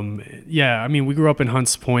 I mean, we grew up in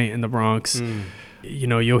Hunts Point in the Bronx. You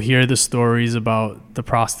know, you'll hear the stories about the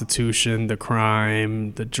prostitution, the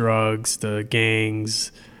crime, the drugs, the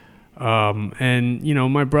gangs. And, you know,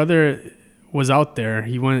 my brother was out there.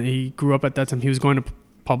 He grew up at that time. He was going to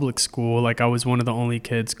public school. Like, I was one of the only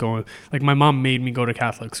kids going. Like, my mom made me go to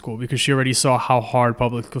Catholic school because she already saw how hard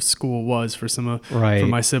public school was for for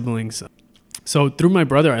my siblings. So through my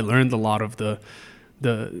brother, I learned a lot of the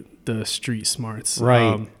street smarts.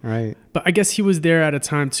 Right. But I guess he was there at a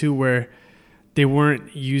time too where they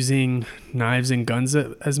weren't using knives and guns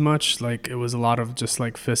as much. Like, it was a lot of just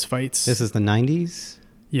like fist fights. This is the 90s?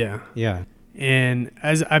 Yeah. Yeah. And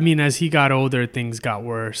as he got older, things got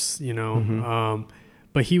worse, you know. Mm-hmm.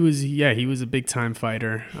 But he was a big time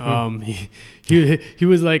fighter. He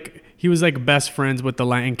was like best friends with the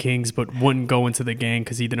Latin Kings, but wouldn't go into the gang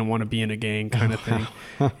because he didn't want to be in a gang kind of thing.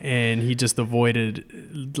 And he just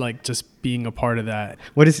avoided like just being a part of that.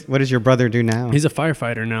 What does your brother do now? He's a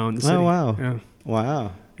firefighter now in the city. Oh, wow. Yeah.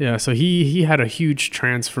 Wow. Yeah. So he had a huge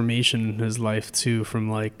transformation in his life too, from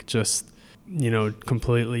like just, you know,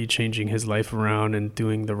 completely changing his life around and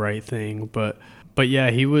doing the right thing. But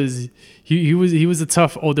yeah, he was a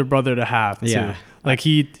tough older brother to have too. Yeah. Like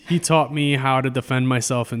he taught me how to defend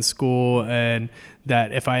myself in school, and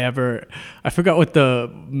that if I forgot what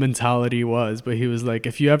the mentality was, but he was like,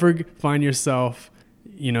 if you ever find yourself,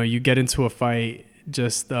 you know, you get into a fight,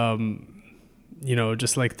 just you know,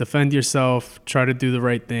 just like defend yourself, try to do the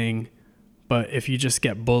right thing. But if you just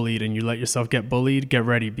get bullied and you let yourself get bullied, get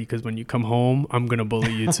ready, because when you come home, I'm going to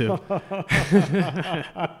bully you too.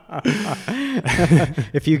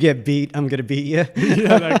 If you get beat, I'm going to beat you.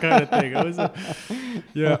 Yeah, that kind of thing.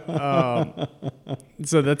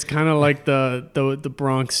 So that's kind of like the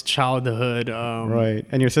Bronx childhood. Right.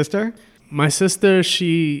 And your sister? My sister,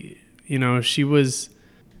 she was,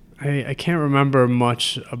 I can't remember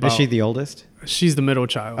much about. Is she the oldest? She's the middle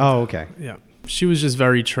child. Oh, okay. Yeah. She was just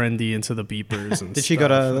very trendy into the beepers and Did she go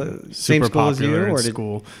to the same school as you, or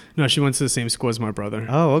school? No, she went to the same school as my brother.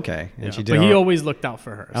 Oh, okay. And yeah. she did. But he always looked out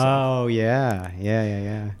for her. So. Oh, yeah.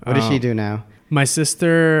 What does she do now? My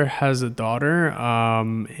sister has a daughter,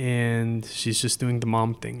 and she's just doing the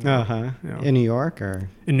mom thing. Yeah. In New York,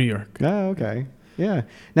 or? In New York. Oh, okay. Yeah.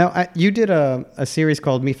 Now, you did a series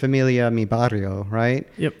called Mi Familia, Mi Barrio, right?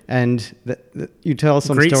 Yep. And you tell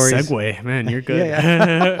some Great stories. Great segue, man. You're good.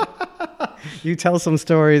 Yeah. You tell some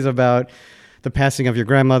stories about the passing of your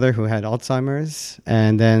grandmother who had Alzheimer's,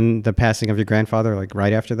 and then the passing of your grandfather, like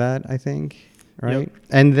right after that, I think, right? Yep.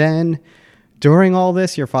 And then during all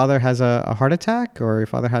this, your father has a heart attack, or your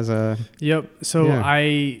father has a... Yep.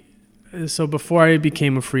 So so before I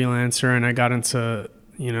became a freelancer and I got into,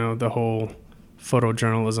 you know, the whole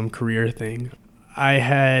photojournalism career thing, I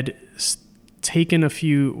had taken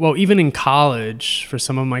even in college, for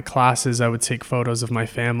some of my classes, I would take photos of my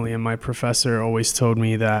family, and my professor always told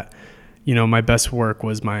me that, you know, my best work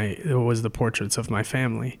was the portraits of my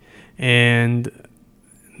family. And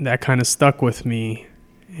that kind of stuck with me.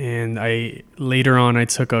 And later on, I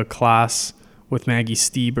took a class with Maggie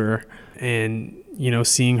Stieber, and, you know,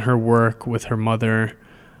 seeing her work with her mother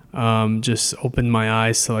just opened my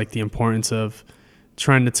eyes to like the importance of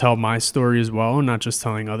trying to tell my story as well, not just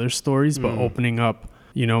telling other stories, but opening up,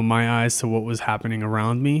 you know, my eyes to what was happening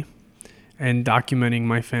around me and documenting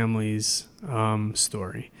my family's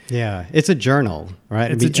story. Yeah. It's a journal, right?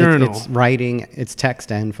 It's a journal. It's writing, it's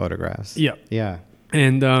text and photographs. Yep. Yeah.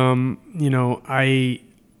 And, you know, I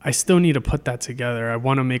still need to put that together. I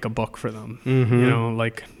want to make a book for them, you know,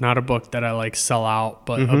 like not a book that I like sell out,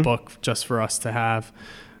 but a book just for us to have.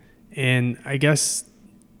 And I guess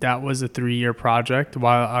that was a 3-year project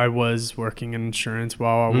while I was working in insurance,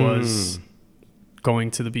 while I was going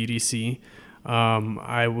to the BDC.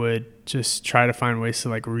 I would just try to find ways to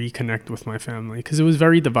like reconnect with my family, because it was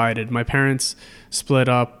very divided. My parents split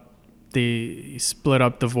up. They split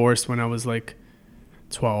up, divorced when I was like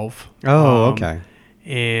 12. Oh, okay.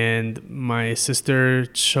 And my sister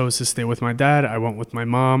chose to stay with my dad. I went with my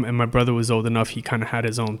mom, and my brother was old enough. He kind of had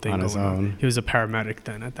his own thing going on. He was a paramedic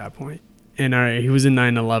then at that point. And he was in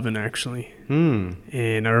 9/11 actually.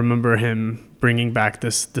 And I remember him bringing back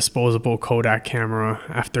this disposable Kodak camera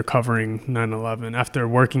after covering 9/11. After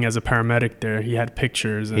working as a paramedic there, he had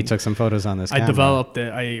pictures. And he took some photos on this camera. I developed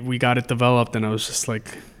it. We got it developed, and I was just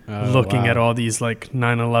like looking at all these like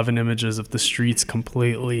 9/11 images of the streets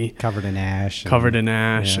completely covered in ash.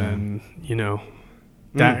 And, you know,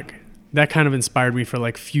 that kind of inspired me for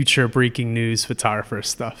like future breaking news photographer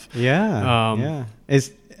stuff. Yeah.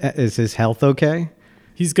 Is his health okay?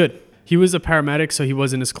 He's good. He was a paramedic, so he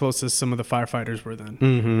wasn't as close as some of the firefighters were then.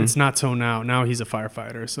 Mm-hmm. It's not so now. Now he's a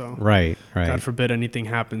firefighter, so Right. God forbid anything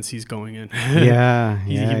happens, he's going in. Yeah.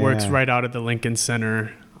 He works right out of the Lincoln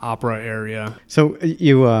Center Opera area. So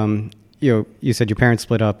you said your parents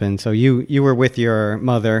split up, and so you were with your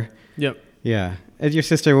mother. Yep. Yeah. And your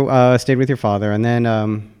sister stayed with your father, and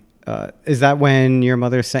then is that when your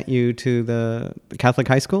mother sent you to the Catholic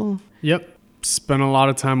high school? Yep. Spent a lot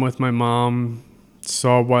of time with my mom.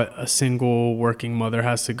 Saw what a single working mother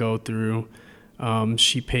has to go through.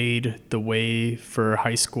 She paid the way for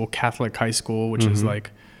Catholic high school, which is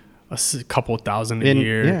like a couple thousand a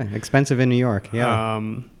year. Yeah, expensive in New York. Yeah.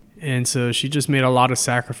 And so she just made a lot of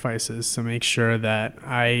sacrifices to make sure that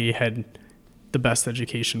I had the best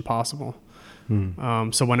education possible.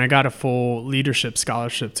 So when I got a full leadership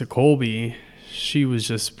scholarship to Colby, she was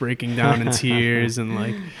just breaking down in tears and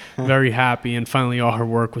like very happy, and finally all her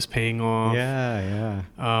work was paying off.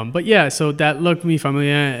 But yeah, so that look mi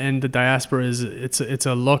familia and the diaspora it's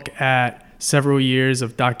a look at several years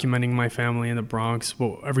of documenting my family in the Bronx,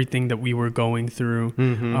 everything that we were going through,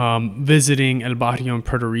 visiting El Barrio in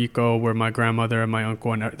Puerto Rico, where my grandmother and my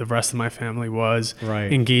uncle and the rest of my family was,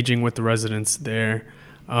 engaging with the residents there,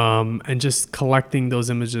 and just collecting those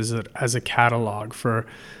images as a catalog for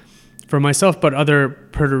myself, but other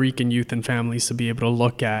Puerto Rican youth and families to be able to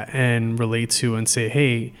look at and relate to and say,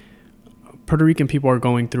 hey, Puerto Rican people are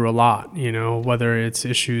going through a lot, whether it's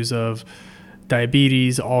issues of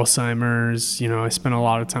diabetes, Alzheimer's. I spent a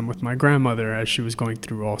lot of time with my grandmother as she was going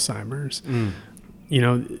through Alzheimer's.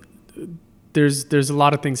 There's a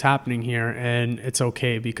lot of things happening here, and it's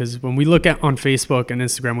okay, because when we look at on Facebook and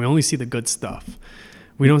Instagram, we only see the good stuff.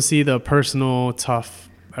 We don't see the personal, tough,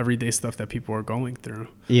 everyday stuff that people are going through.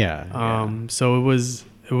 So it was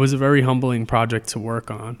a very humbling project to work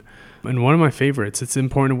on, and one of my favorites. It's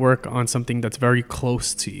important to work on something that's very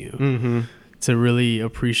close to you, to really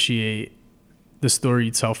appreciate the story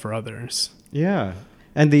you tell for others.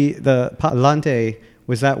 And the Palante,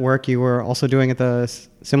 was that work you were also doing at the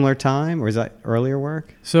similar time, or is that earlier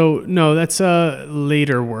work? So no, that's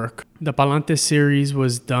later work. The Palante series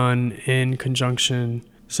was done in conjunction.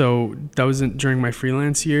 So that was during my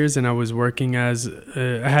freelance years, and I was working I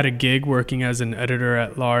had a gig working as an editor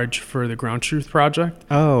at large for the Ground Truth Project,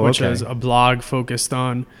 which is a blog focused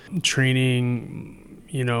on training,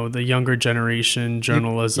 the younger generation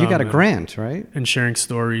journalism. You got a grant, right? And sharing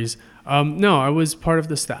stories. No, I was part of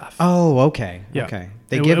the staff. Oh, okay. Yeah. Okay.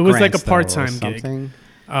 It was like a part-time gig.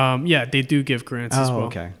 Yeah, they do give grants as well.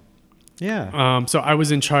 Okay. Yeah. So I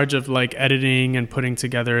was in charge of like editing and putting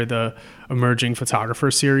together the emerging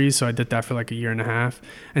photographer series. So I did that for like a year and a half,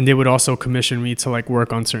 and they would also commission me to like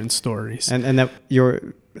work on certain stories. And that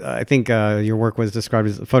I think your work was described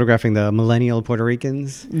as photographing the millennial Puerto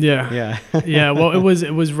Ricans. Yeah. Well,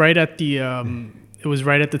 it was right at the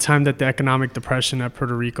time that the economic depression at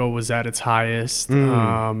Puerto Rico was at its highest.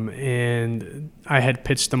 And I had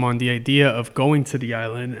pitched them on the idea of going to the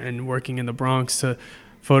island and working in the Bronx to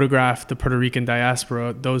photograph the Puerto Rican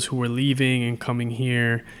diaspora, those who were leaving and coming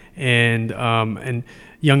here, and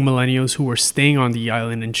young millennials who were staying on the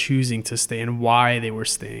island and choosing to stay, and why they were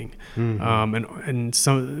staying. And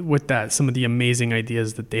so with that, some of the amazing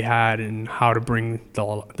ideas that they had and how to bring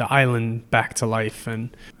the island back to life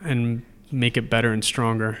and make it better and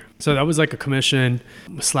stronger. So that was like a commission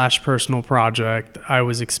 / personal project. I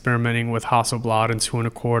was experimenting with Hasselblad and 2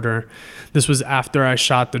 1/4. This was after I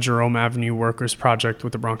shot the Jerome Avenue Workers Project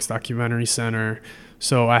with the Bronx Documentary Center.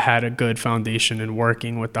 So I had a good foundation in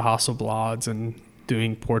working with the Hasselblads and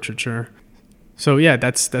doing portraiture. So yeah,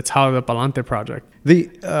 that's how the Palante project.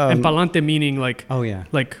 And Palante meaning like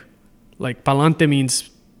Palante means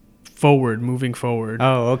forward, moving forward.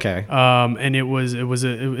 Oh, okay. And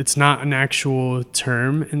it's not an actual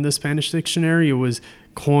term in the Spanish dictionary. It was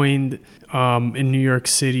coined in New York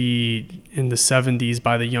City in the 70s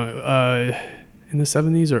by the young in the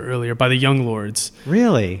 70s or earlier by the Young Lords.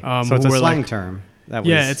 Really? So it's a slang term.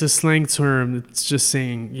 It's a slang term. It's just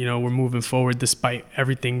saying, we're moving forward despite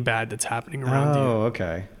everything bad that's happening around you. Oh,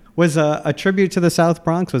 okay. Was a tribute to the South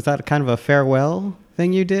Bronx, was that kind of a farewell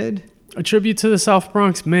thing you did? A tribute to the South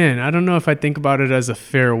Bronx, man. I don't know if I think about it as a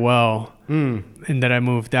farewell and that I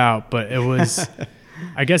moved out, but it was,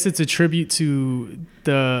 I guess it's a tribute to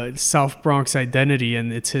the South Bronx identity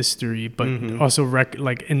and its history, but also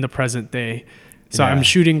like in the present day. So I'm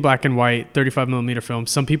shooting black and white, 35 millimeter film.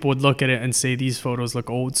 Some people would look at it and say these photos look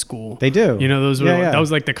old school. They do. That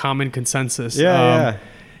was like the common consensus. Yeah.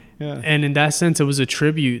 And in that sense, it was a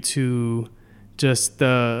tribute to just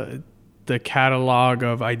the catalog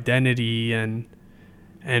of identity and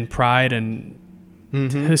pride and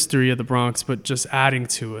history of the Bronx, but just adding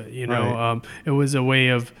to it. Right. It was a way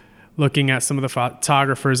of looking at some of the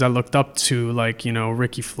photographers I looked up to, like,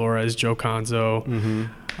 Ricky Flores, Joe Conzo,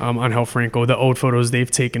 Angel Franco, the old photos they've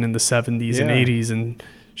taken in the 70s and 80s, and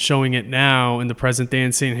showing it now in the present day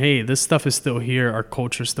and saying, hey, this stuff is still here. Our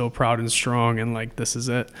culture's still proud and strong. And like, this is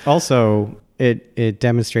it. Also, it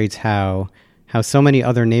demonstrates how so many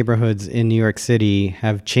other neighborhoods in New York City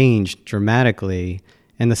have changed dramatically.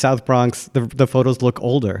 In the South Bronx, the photos look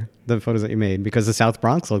older, the photos that you made, because the South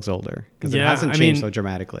Bronx looks older because it hasn't changed so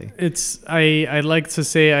dramatically. I like to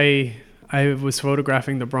say I was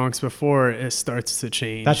photographing the Bronx before it starts to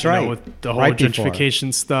change. That's right. With the whole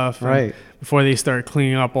gentrification stuff. Right. Before they start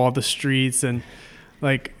cleaning up all the streets and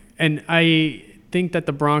I think that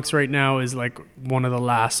the Bronx right now is like one of the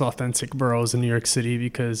last authentic boroughs in New York City,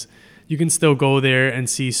 because you can still go there and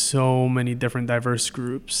see so many different diverse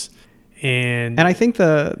groups. And I think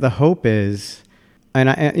the hope is, and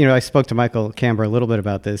I spoke to Michael Camber a little bit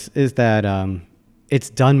about this, is that it's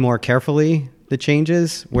done more carefully, the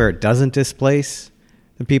changes, where it doesn't displace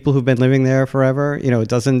the people who've been living there forever. It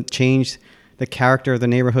doesn't change the character of the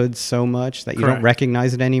neighborhood so much that you don't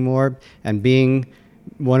recognize it anymore. And being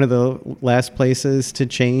one of the last places to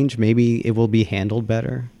change, maybe it will be handled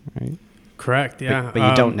better, right? Correct, yeah.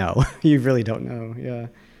 But you don't know. You really don't know, yeah.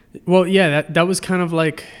 Well, yeah, that was kind of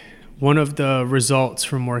like one of the results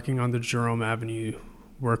from working on the Jerome Avenue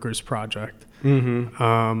Workers Project.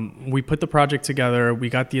 We put the project together. We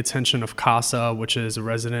got the attention of CASA, which is a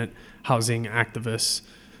resident housing activist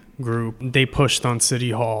group. They pushed on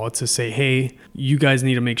City Hall to say, hey, you guys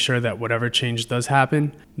need to make sure that whatever change does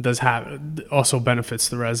happen also benefits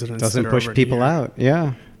the residents. Doesn't push people out.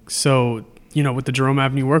 Yeah. So, with the Jerome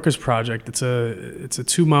Avenue Workers Project, it's a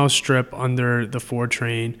 2-mile strip under the 4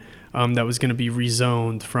 train that was going to be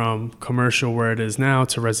rezoned from commercial, where it is now,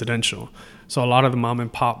 to residential. So a lot of the mom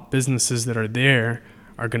and pop businesses that are there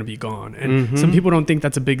are going to be gone. And some people don't think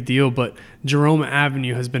that's a big deal, but Jerome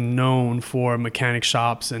Avenue has been known for mechanic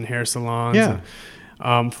shops and hair salons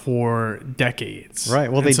for decades.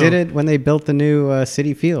 Right. Well, they did it when they built the new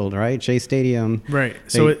Citi Field, right? Shea Stadium. Right.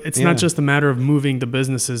 So it's not just a matter of moving the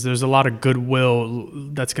businesses. There's a lot of goodwill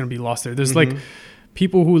that's going to be lost there. There's like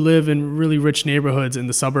people who live in really rich neighborhoods in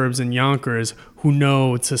the suburbs in Yonkers who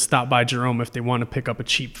know to stop by Jerome if they want to pick up a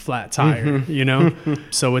cheap flat tire,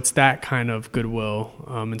 So it's that kind of goodwill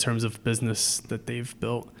in terms of business that they've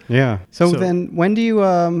built. Yeah. So then when do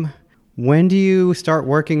you start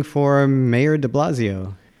working for Mayor de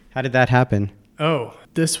Blasio? How did that happen? Oh,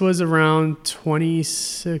 this was around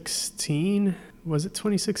 2016. Was it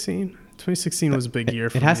 2016? 2016 was a big year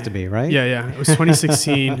for me. It has to be, right? Yeah. It was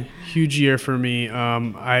 2016, huge year for me.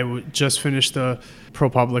 I just finished the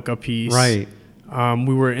ProPublica piece. Right.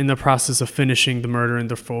 We were in the process of finishing the Murder in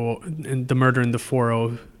the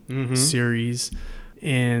 4-0 series,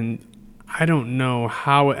 and I don't know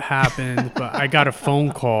how it happened, but I got a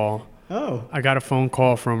phone call. I got a phone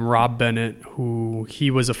call from Rob Bennett,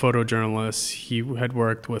 he was a photojournalist. He had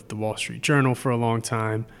worked with the Wall Street Journal for a long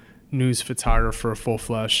time, news photographer, full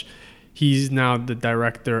flesh. He's now the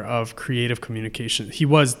director of creative communications. He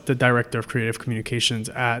was the director of creative communications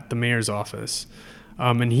at the mayor's office.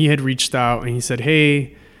 And he had reached out and he said,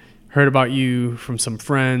 hey, heard about you from some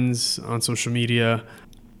friends on social media.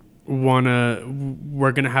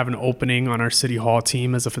 We're going to have an opening on our City Hall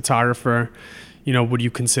team as a photographer. Would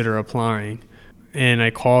you consider applying? And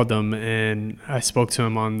I called him and I spoke to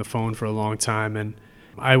him on the phone for a long time. And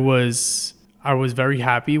I was very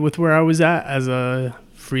happy with where I was at as a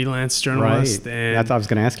freelance journalist. Right. And I was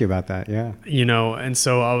going to ask you about that. Yeah. And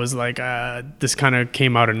so I was like, this kind of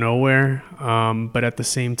came out of nowhere. But at the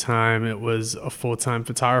same time, it was a full-time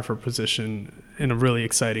photographer position in a really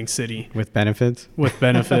exciting city. With benefits? With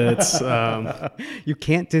benefits. You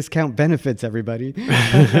can't discount benefits, everybody.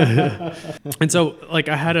 And so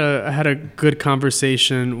I had a good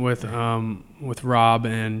conversation with Rob,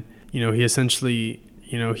 and, he essentially,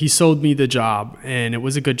 he sold me the job, and it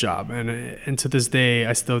was a good job. And to this day,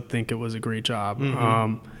 I still think it was a great job.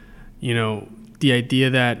 The idea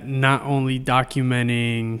that not only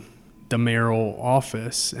documenting the mayoral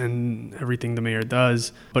office and everything the mayor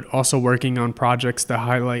does, but also working on projects that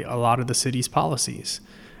highlight a lot of the city's policies.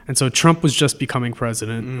 And so Trump was just becoming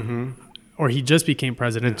president, or he just became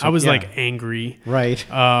president. I was angry. Right.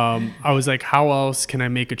 I was like, how else can I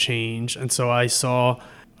make a change? And so I saw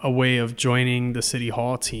a way of joining the City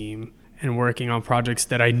Hall team and working on projects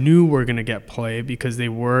that I knew were going to get play because they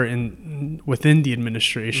were within the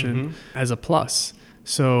administration as a plus.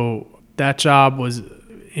 So that job was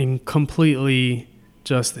completely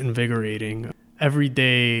just invigorating. every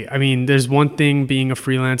day. I mean, there's one thing being a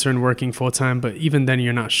freelancer and working full time, but even then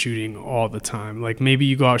you're not shooting all the time. Like maybe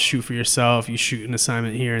you go out shoot for yourself, you shoot an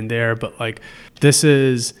assignment here and there, but like this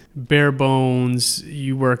is bare bones.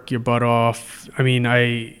 You work your butt off. I mean,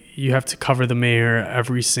 you have to cover the mayor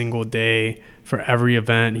every single day for every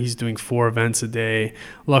event. He's doing 4 events a day.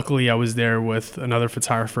 Luckily, I was there with another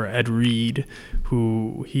photographer, Ed Reed,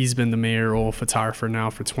 he's been the mayoral photographer now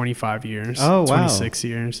for 25 years. Oh, wow. 26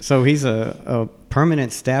 years. So he's a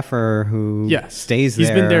permanent staffer who stays there.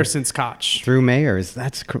 He's been there since Koch. Through mayors.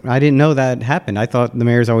 I didn't know that happened. I thought the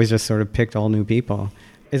mayors always just sort of picked all new people.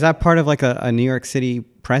 Is that part of like a New York City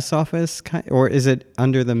press office, or is it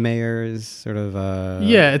under the mayor's sort of?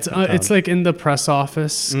 Yeah, it's like in the press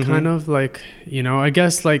office, kind of like, I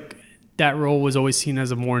guess like that role was always seen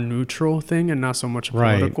as a more neutral thing and not so much a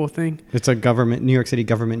political thing. It's a New York City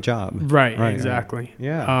government job. Right, exactly. Right.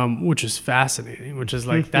 Yeah. Which is fascinating, which is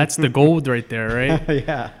like, that's the gold right there, right?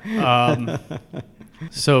 Yeah.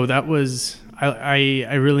 So that was,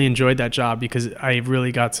 I really enjoyed that job because I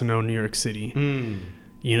really got to know New York City.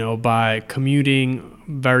 By commuting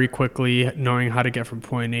very quickly, knowing how to get from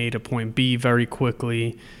point A to point B very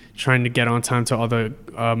quickly, trying to get on time to all the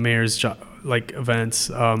mayor's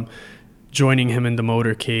events, joining him in the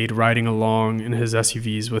motorcade, riding along in his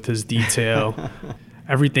SUVs with his detail,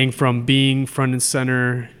 everything from being front and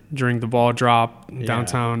center during the ball drop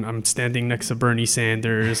downtown. I'm standing next to Bernie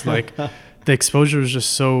Sanders. Like the exposure was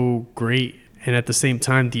just so great. And at the same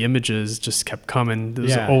time, the images just kept coming. There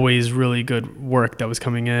was always really good work that was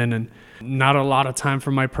coming in, and not a lot of time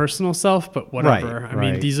for my personal self, but whatever. I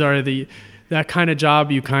mean, these are that kind of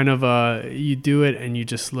job. You kind of you do it and you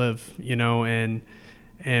just live, and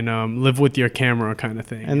live with your camera kind of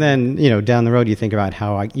thing. And then down the road, you think about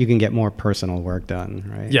how you can get more personal work done,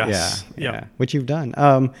 right? Yes. Yeah. Which you've done.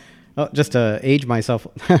 Just to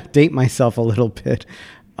date myself a little bit,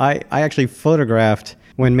 I actually photographed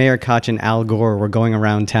when Mayor Koch and Al Gore were going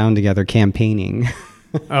around town together campaigning.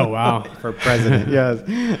 Oh, wow. For president, yes.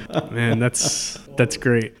 Man, that's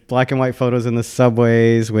great. Black and white photos in the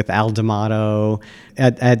subways with Al D'Amato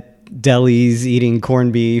at delis eating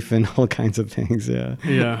corned beef and all kinds of things, yeah.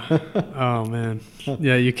 Yeah. Oh, man.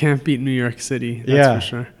 Yeah, you can't beat New York City, that's for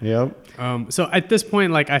sure. Yep. So at this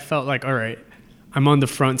point, like, I felt like, all right, I'm on the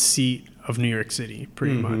front seat of New York City,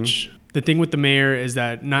 pretty much. The thing with the mayor is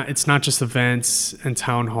that it's not just events and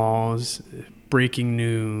town halls, breaking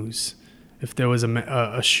news. If there was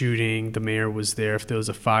a shooting, the mayor was there. If there was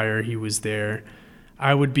a fire, he was there.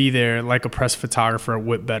 I would be there like a press photographer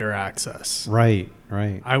with better access. Right.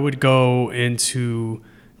 I would go into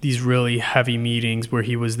these really heavy meetings where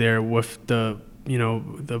he was there with the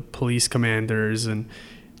police commanders, and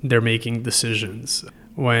they're making decisions.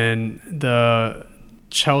 When the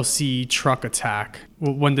Chelsea truck attack,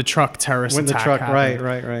 when the truck terrorist attack happened,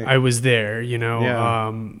 right. I was there,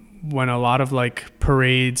 when a lot of like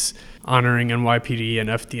parades honoring NYPD and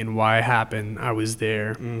FDNY happened, I was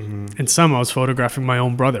there. And some I was photographing my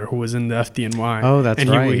own brother who was in the FDNY. Oh, that's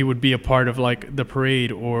right. And he would be a part of like the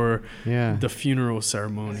parade or the funeral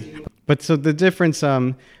ceremony. But so the difference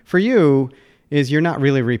for you is you're not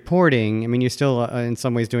really reporting. I mean, you're still in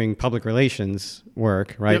some ways doing public relations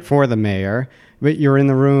work, right, for the mayor. But you're in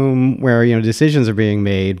the room where decisions are being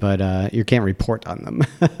made, but you can't report on them,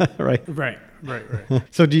 right? Right.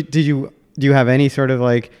 So do you have any sort of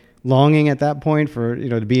like longing at that point for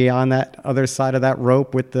to be on that other side of that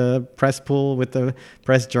rope with the press pool, with the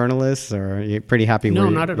press journalists, or are you pretty happy? No,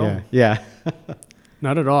 not at all. Yeah.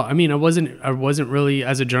 Not at all. I mean, I wasn't really,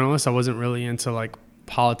 as a journalist, I wasn't really into like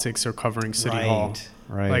politics or covering City Hall.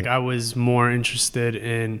 Right. Like I was more interested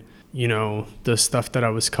in the stuff that I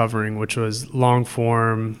was covering, which was long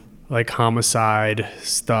form, like homicide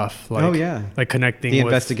stuff, like like connecting the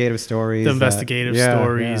with investigative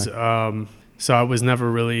stories. So I was never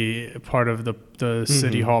really part of the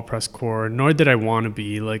City Hall press corps, nor did I want to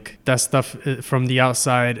be. Like that stuff from the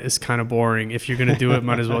outside is kind of boring. If you're gonna do it,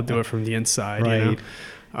 might as well do it from the inside. Right.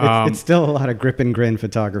 It's still a lot of grip and grin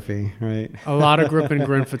photography, right? A lot of grip and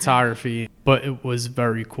grin photography, but it was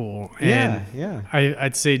very cool. And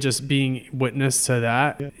I'd say just being witness to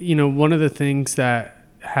that. One of the things that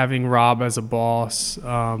having Rob as a boss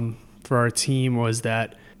for our team was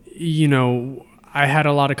that, I had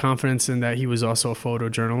a lot of confidence in that he was also a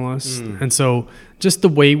photojournalist. And so just the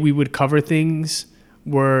way we would cover things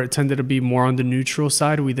tended to be more on the neutral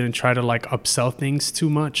side. We didn't try to like upsell things too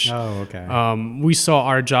much. Oh, okay. We saw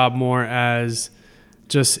our job more as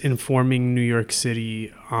just informing New York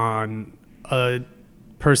City on a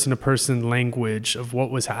person-to-person language of what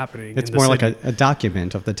was happening. It's more like a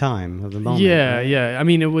document of the time, of the moment. Yeah, right? yeah. I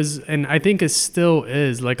mean, it was, and I think it still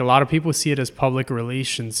is. Like, a lot of people see it as public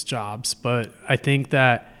relations jobs, but I think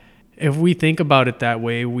that if we think about it that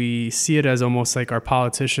way, we see it as almost like our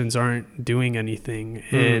politicians aren't doing anything,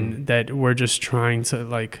 and that we're just trying to,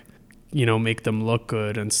 like, you know, make them look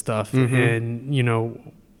good and stuff. And, you know,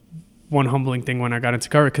 one humbling thing when I got into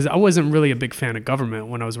government, because I wasn't really a big fan of government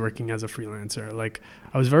when I was working as a freelancer. Like,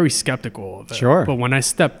 I was very skeptical of it. Sure. But when I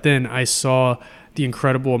stepped in, I saw the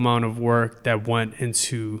incredible amount of work that went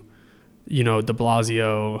into, you know, de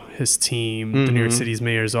Blasio, his team, the New York City's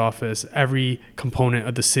mayor's office. Every component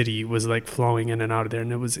of the city was like flowing in and out of there,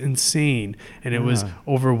 and it was insane, and it was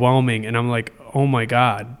overwhelming. And I'm like, oh my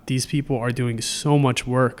God, these people are doing so much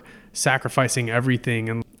work, sacrificing everything.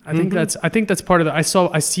 And I think that's part of the, I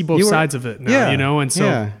see both sides of it now, you know? And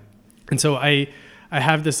so I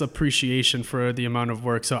have this appreciation for the amount of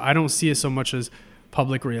work. So I don't see it so much as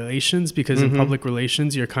public relations, because in public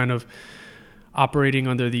relations, you're kind of operating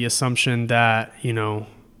under the assumption that, you know,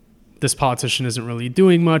 this politician isn't really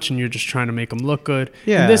doing much and you're just trying to make them look good.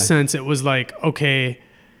 In this sense, it was like, okay,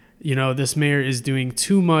 you know, this mayor is doing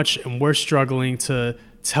too much and we're struggling to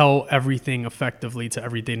tell everything effectively to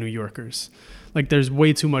everyday New Yorkers. Like, there's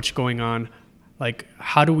way too much going on. Like,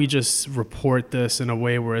 how do we just report this in a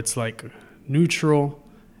way where it's like neutral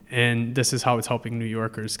and this is how it's helping New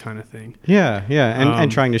Yorkers, kind of thing? Yeah. And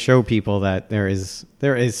trying to show people that there is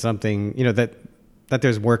something, you know, that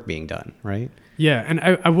there's work being done, right? Yeah, and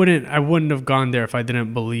I wouldn't have gone there if I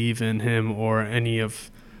didn't believe in him or any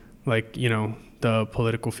of, like, you know, the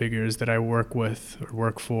political figures that I work with or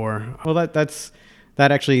work for. Well, that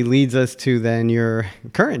actually leads us to then your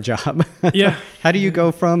current job. Yeah. How did you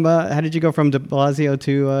go from de Blasio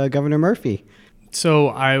to Governor Murphy? So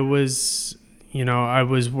I was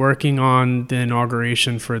working on the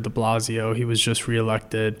inauguration for de Blasio. He was just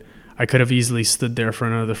reelected. I could have easily stood there for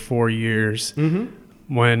another 4 years.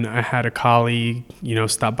 When I had a colleague, you know,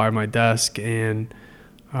 stop by my desk and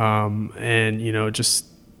you know, just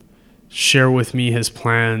share with me his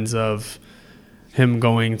plans of him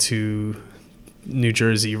going to New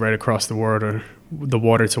Jersey, right across the water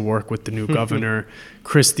to work with the new governor.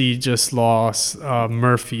 Christie just lost. Phil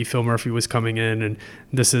Murphy was coming in, and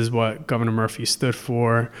this is what Governor Murphy stood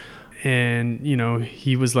for. And, you know,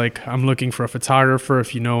 he was like, I'm looking for a photographer.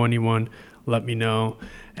 If you know anyone, let me know.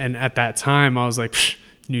 And at that time, I was like,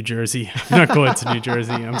 New Jersey. I'm not going to New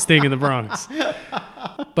Jersey. I'm staying in the Bronx.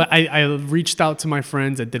 But I reached out to my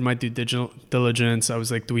friends. I did my due diligence. I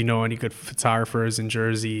was like, do we know any good photographers in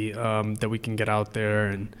Jersey that we can get out there?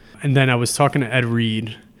 And then I was talking to Ed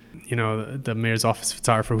Reed, you know, the mayor's office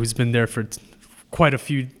photographer, who's been there for quite a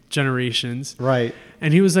few generations. Right.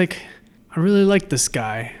 And he was like, I really like this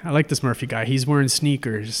guy. I like this Murphy guy. He's wearing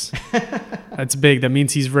sneakers. That's big. That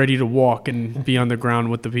means he's ready to walk and be on the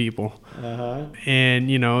ground with the people. And,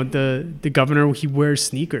 you know, the governor, he wears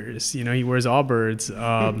sneakers. You know, he wears Allbirds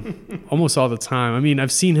almost all the time. I mean,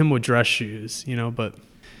 I've seen him with dress shoes, you know, but...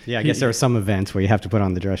 Yeah, I guess there are some events where you have to put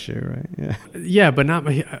on the dress shoe, right? Yeah. Yeah, but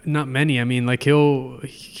not many. I mean, like, he'll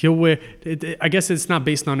wear... I guess it's not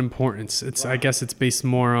based on importance. I guess it's based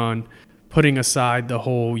more on putting aside the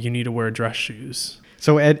whole you need to wear dress shoes.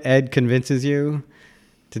 So Ed convinces you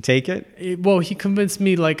to take it? Well, he convinced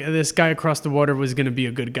me, like, this guy across the water was going to be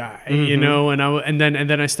a good guy, you know, and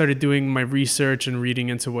then I started doing my research and reading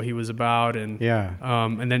into what he was about, and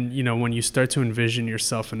and then, you know, when you start to envision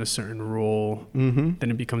yourself in a certain role, then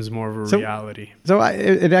it becomes more of a reality. So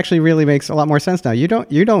it actually really makes a lot more sense now. You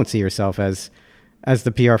don't see yourself as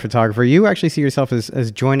the PR photographer. You actually see yourself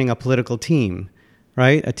as joining a political team,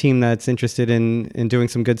 right? A team that's interested in doing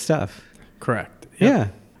some good stuff. Correct. Yep. Yeah.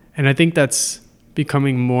 And I think that's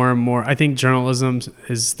becoming more and more. I think journalism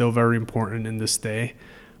is still very important in this day,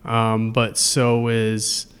 but so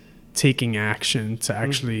is taking action to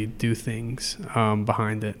actually do things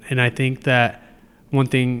behind it. And I think that one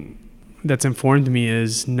thing that's informed me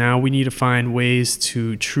is now we need to find ways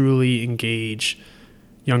to truly engage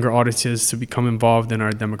younger audiences to become involved in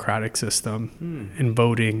our democratic system in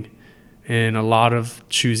voting and a lot of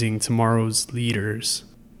choosing tomorrow's leaders.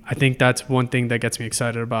 I think that's one thing that gets me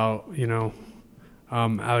excited about, you know,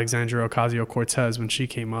 Alexandria Ocasio-Cortez when she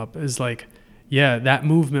came up, is like, yeah, that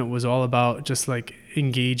movement was all about just like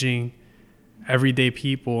engaging everyday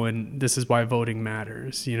people, and this is why voting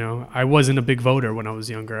matters. You know, I wasn't a big voter when I was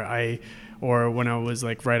younger, or when I was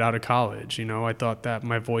like right out of college. You know, I thought that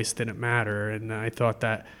my voice didn't matter, and I thought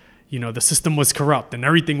that, you know, the system was corrupt and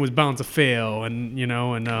everything was bound to fail, and, you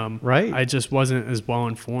know, and right. I just wasn't as well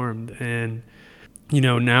informed. And, you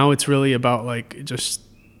know, now it's really about like just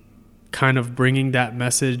kind of bringing that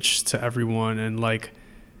message to everyone and like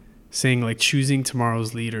saying like choosing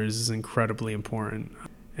tomorrow's leaders is incredibly important.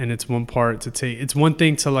 And it's one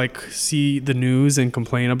thing to like see the news and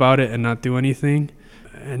complain about it and not do anything.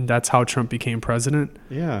 And that's how Trump became president.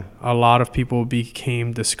 Yeah. A lot of people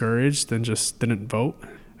became discouraged and just didn't vote.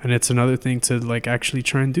 And it's another thing to like actually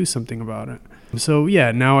try and do something about it. So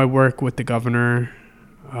yeah, now I work with the governor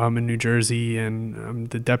in New Jersey, and I'm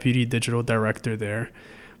the deputy digital director there.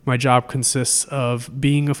 My job consists of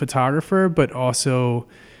being a photographer, but also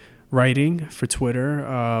writing for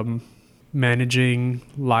Twitter, managing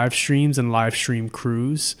live streams and live stream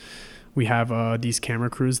crews. We have these camera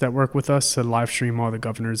crews that work with us to live stream all the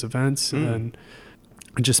governor's events and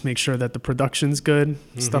just make sure that the production's good,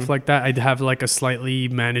 stuff like that. I have like a slightly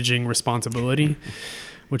managing responsibility,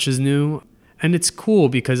 which is new. And it's cool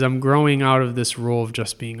because I'm growing out of this role of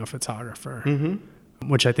just being a photographer,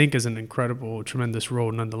 which I think is an incredible, tremendous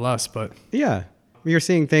role nonetheless. But yeah, you're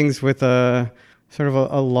seeing things with a sort of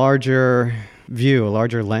a larger view, a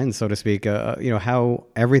larger lens, so to speak, how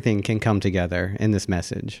everything can come together in this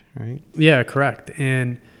message, right? Yeah, correct.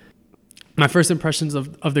 And my first impressions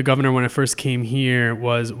of the governor when I first came here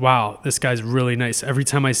was, wow, this guy's really nice. Every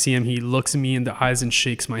time I see him, he looks me in the eyes and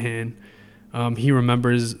shakes my hand. He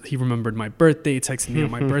remembered my birthday, texted me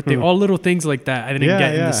on my birthday, all little things like that I didn't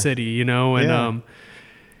get in the city,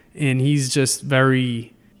 and he's just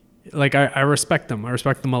very, like, I respect him. I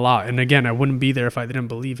respect him a lot. And again, I wouldn't be there if I didn't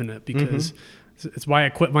believe in it, because it's why I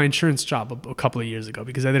quit my insurance job a couple of years ago,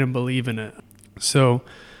 because I didn't believe in it. So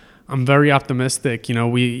I'm very optimistic.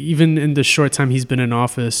 Even in the short time he's been in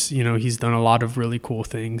office, he's done a lot of really cool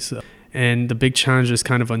things. And the big challenge is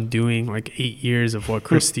kind of undoing like 8 years of what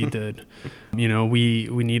Christie did. We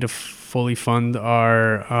need to fully fund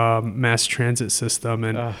our mass transit system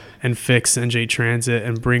and fix NJ Transit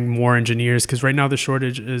and bring more engineers, because right now the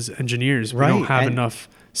shortage is engineers. We don't have enough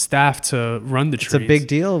staff to run the trains. It's a big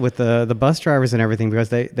deal with the bus drivers and everything, because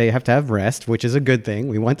they have to have rest, which is a good thing.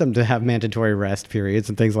 We want them to have mandatory rest periods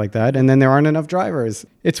and things like that. And then there aren't enough drivers.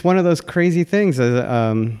 It's one of those crazy things.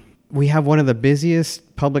 We have one of the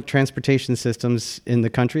busiest public transportation systems in the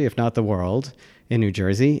country, if not the world, in New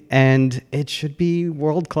Jersey, and it should be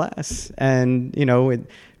world class. And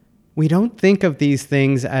we don't think of these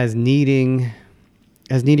things as needing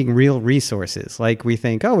real resources. Like we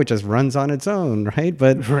think, it just runs on its own, right?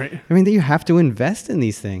 But right. I mean, you have to invest in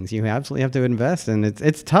these things. You absolutely have to invest, and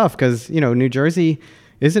it's tough because New Jersey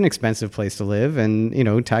is an expensive place to live,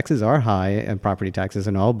 and taxes are high, and property taxes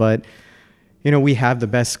and all, but we have the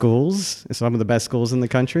best schools, some of the best schools in the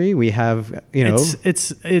country. We have,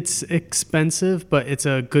 It's expensive, but it's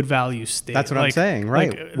a good value state. That's what I'm saying,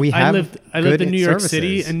 right? I lived in New York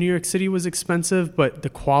City, and New York City was expensive, but the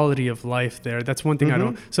quality of life there, that's one thing I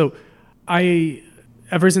don't. So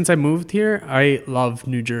ever since I moved here, I love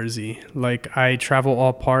New Jersey. Like, I travel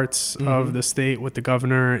all parts of the state with the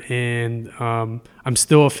governor, and I'm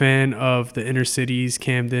still a fan of the inner cities,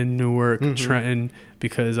 Camden, Newark, Trenton,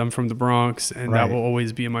 because I'm from the Bronx, and that will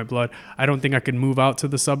always be in my blood. I don't think I could move out to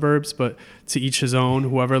the suburbs, but to each his own.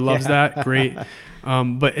 Whoever loves that, great.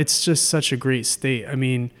 But it's just such a great state. I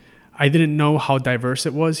mean, I didn't know how diverse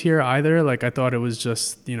it was here either. Like, I thought it was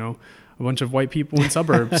just, a bunch of white people in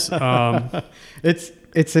suburbs.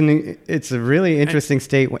 It's a really interesting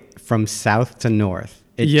state from south to north.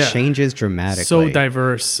 It changes dramatically. So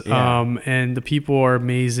diverse. Yeah. And the people are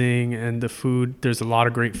amazing, and the food, there's a lot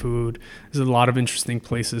of great food. There's a lot of interesting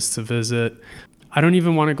places to visit. I don't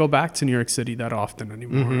even want to go back to New York City that often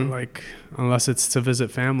anymore, like, unless it's to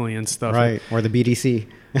visit family and stuff. Right, or the BDC.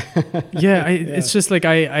 It's just like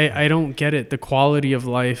I don't get it. The quality of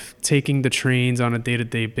life, taking the trains on a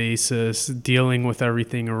day-to-day basis, dealing with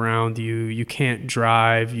everything around you. You can't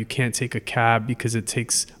drive, you can't take a cab because it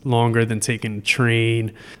takes longer than taking a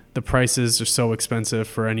train. The prices are so expensive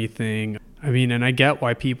for anything. I mean, and I get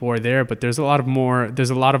why people are there, but there's a lot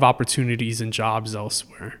of opportunities and jobs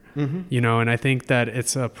elsewhere. And I think that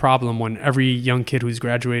it's a problem when every young kid who's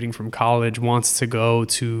graduating from college wants to go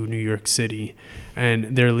to New York City,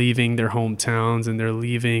 and they're leaving their hometowns and they're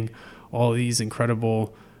leaving all these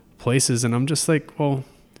incredible places. And I'm just like, well,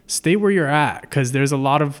 stay where you're at, because there's a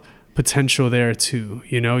lot of potential there too.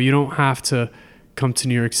 You don't have to come to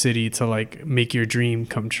New York City to like make your dream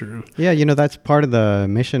come true. Yeah, that's part of the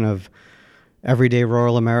mission of Everyday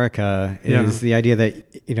Rural America is the idea that,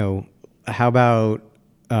 how about,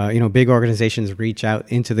 big organizations reach out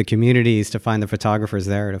into the communities to find the photographers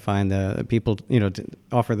there, to find the people, to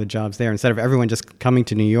offer the jobs there, instead of everyone just coming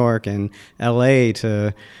to New York and LA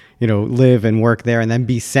to, live and work there and then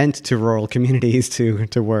be sent to rural communities to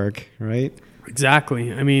work, right?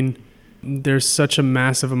 Exactly. I mean, There's such a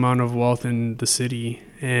massive amount of wealth in the city,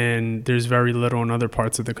 and there's very little in other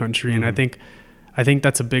parts of the country. And I think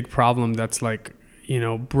that's a big problem that's like,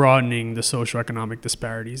 broadening the socioeconomic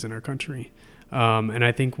disparities in our country. And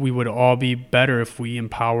I think we would all be better if we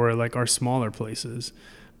empower like our smaller places.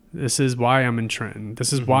 This is why I'm in Trenton.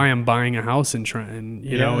 This is why I'm buying a house in Trenton.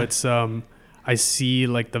 You know, it's I see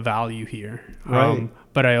like the value here. Right.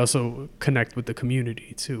 But I also connect with the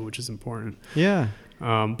community too, which is important. Yeah.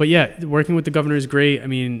 But yeah, working with the governor is great. I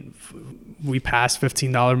mean, we passed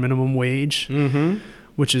 $15 minimum wage,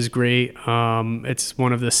 which is great. It's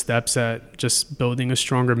one of the steps at just building a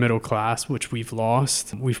stronger middle class, which we've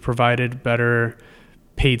lost. We've provided better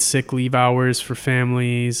paid sick leave hours for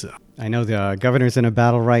families. I know the governor's in a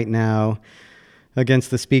battle right now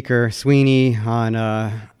against the speaker, Sweeney, on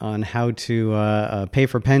how to pay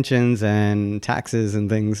for pensions and taxes and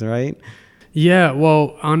things, right? Yeah,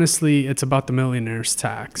 well, honestly, it's about the millionaire's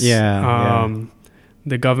tax.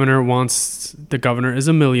 The governor is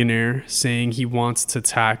a millionaire, saying he wants to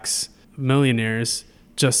tax millionaires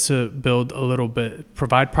just to build a little bit,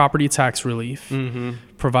 provide property tax relief,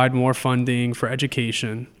 provide more funding for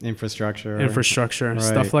education, infrastructure, right.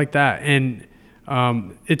 Stuff like that. And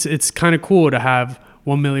it's kind of cool to have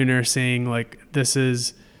one millionaire saying like, this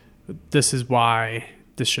is why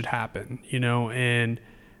this should happen,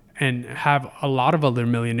 and have a lot of other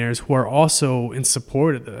millionaires who are also in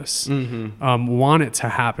support of this, want it to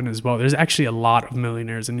happen as well. There's actually a lot of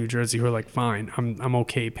millionaires in New Jersey who are like, fine, I'm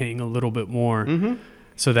okay paying a little bit more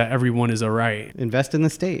so that everyone is all right. Invest in the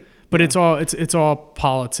state. But it's all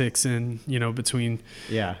politics and, between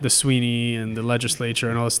the Sweeney and the legislature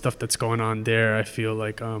and all the stuff that's going on there. I feel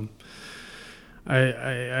like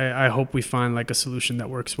I hope we find like a solution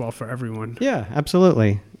that works well for everyone. Yeah,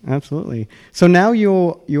 absolutely. So now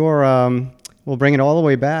you're we'll bring it all the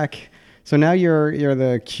way back. So now you're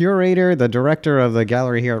the curator, the director of the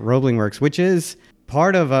gallery here at Roebling Works, which is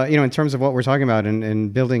part of in terms of what we're talking about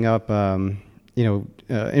and building up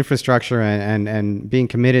infrastructure and being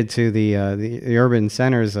committed to the urban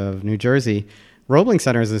centers of New Jersey. Roebling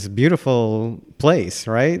Center is this beautiful place,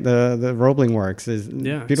 right? The Roebling Works is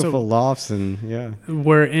beautiful lofts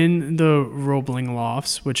We're in the Roebling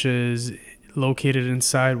Lofts, which is located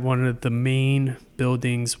inside one of the main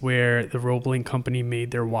buildings where the Roebling Company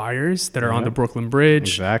made their wires that are on the Brooklyn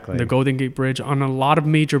Bridge, the Golden Gate Bridge. On a lot of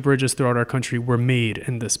major bridges throughout our country were made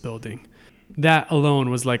in this building. That alone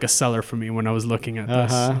was like a seller for me when I was looking at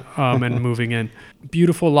this and moving in.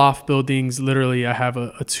 Beautiful loft buildings. Literally, I have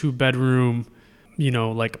a 2-bedroom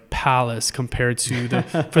like palace compared to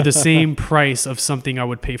for the same price of something I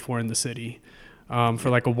would pay for in the city, for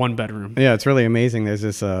like a 1-bedroom. Yeah, it's really amazing. There's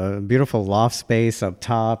this beautiful loft space up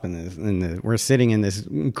top, and we're sitting in this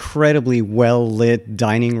incredibly well lit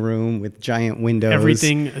dining room with giant windows.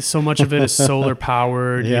 Everything, so much of it is solar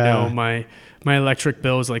powered. My electric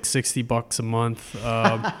bill is like $60 a month.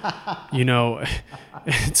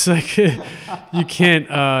 It's like you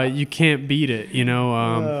can't beat it.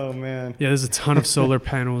 Oh man. Yeah, there's a ton of solar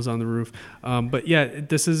panels on the roof. But yeah,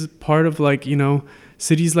 this is part of like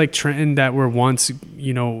cities like Trenton that were once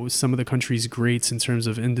some of the country's greats in terms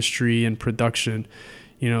of industry and production.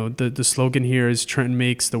 The slogan here is Trenton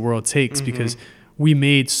makes, the world takes, because we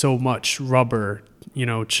made so much rubber,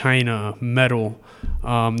 China, metal,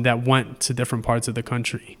 that went to different parts of the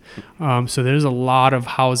country. So there's a lot of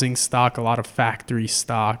housing stock, a lot of factory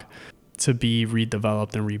stock to be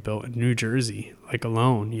redeveloped and rebuilt in New Jersey, like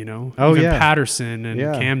alone, Even Patterson and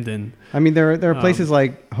Camden. I mean, there are places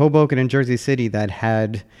like Hoboken and Jersey City that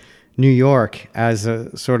had New York as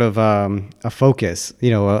a sort of a focus.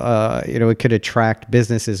 It could attract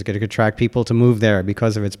businesses, it could attract people to move there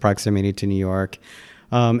because of its proximity to New York.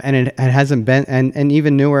 And it hasn't been, and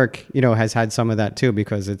even Newark, has had some of that too,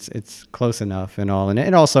 because it's close enough and all. And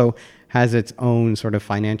it also has its own sort of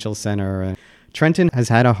financial center. Trenton has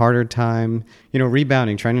had a harder time,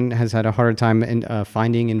 rebounding. Trenton has had a harder time in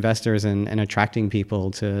finding investors and attracting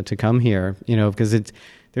people to come here, because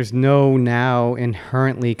there's no now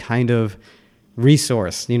inherently kind of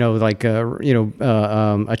resource,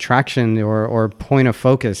 attraction or point of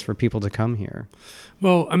focus for people to come here.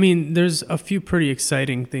 Well, I mean, there's a few pretty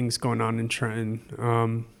exciting things going on in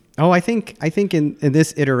Trenton. I think in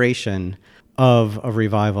this iteration of a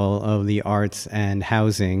revival of the arts and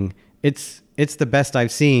housing, it's the best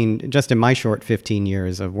I've seen just in my short 15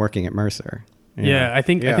 years of working at Mercer. I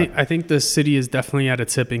think the city is definitely at a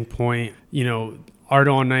tipping point. Art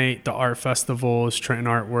All Night, the art festivals, Trenton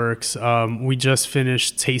Artworks. We just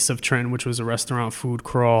finished Taste of Trenton, which was a restaurant food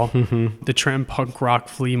crawl. The Trenton Punk Rock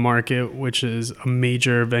Flea Market, which is a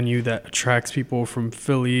major venue that attracts people from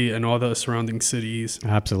Philly and all the surrounding cities.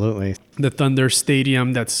 Absolutely. The Thunder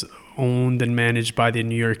Stadium, that's owned and managed by the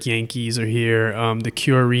New York Yankees, are here. The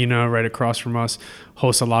Q Arena right across from us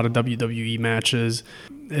hosts a lot of WWE matches.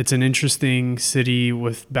 It's an interesting city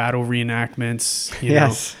with battle reenactments, you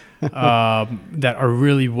Yes. know, that are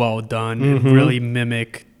really well done and really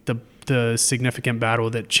mimic the significant battle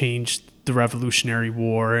that changed the Revolutionary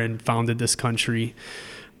War and founded this country.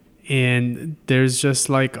 And there's just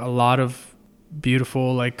like a lot of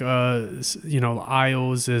beautiful, like, Isles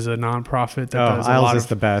is a nonprofit that does a Isles lot is of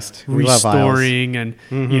the best. We love Isles. restoring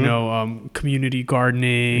and, community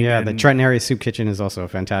gardening. Yeah, and the Trenton Area Soup Kitchen is also a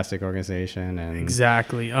fantastic organization. And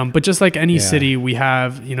exactly. But just like any city, we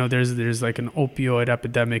have, there's like an opioid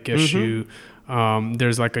epidemic issue.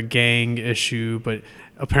 There's like a gang issue, but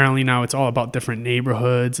apparently now it's all about different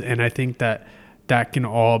neighborhoods. And I think that can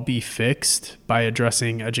all be fixed by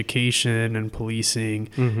addressing education and policing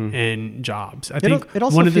and jobs. I think it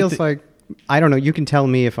also feels like, I don't know, you can tell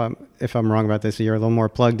me if I'm wrong about this, you're a little more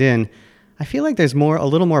plugged in. I feel like there's a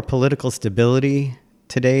little more political stability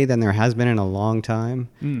today than there has been in a long time.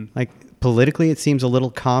 Like politically, it seems a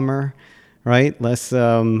little calmer, right? Less,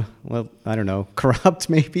 I don't know, corrupt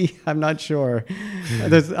maybe. I'm not sure. We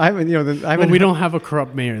don't have a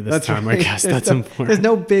corrupt mayor this time. Right. I guess that's important. There's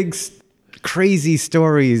no big crazy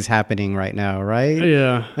stories happening right now, right?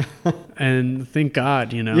 Yeah. And thank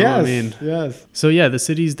God, Yes, yes. So yeah, the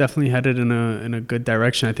city's definitely headed in a good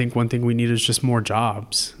direction. I think one thing we need is just more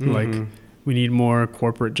jobs. Like we need more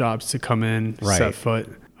corporate jobs to come in, set foot,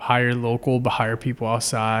 hire local, but hire people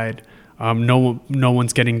outside. No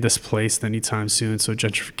one's getting displaced anytime soon. So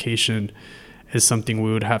gentrification is something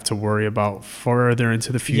we would have to worry about further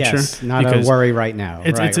into the future. Yes, not a worry right now.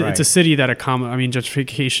 It's a city that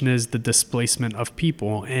gentrification is the displacement of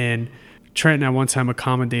people. And Trenton at one time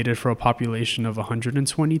accommodated for a population of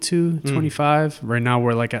 122, 25. Right now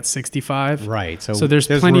we're like at 65. Right. So there's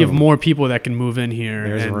plenty of more people that can move in here.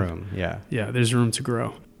 There's room. Yeah. Yeah, there's room to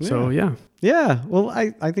grow. Yeah. So yeah. Yeah. Well,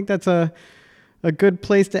 I think that's a good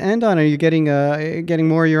place to end on. Are you getting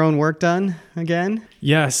more of your own work done again?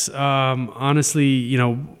 Yes. Honestly,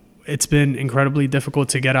 it's been incredibly difficult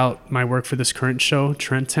to get out my work for this current show,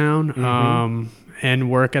 Trent Town, and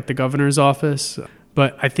work at the governor's office.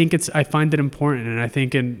 But I find it important. And I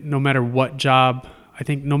think no matter what job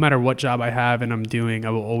I have and I'm doing, I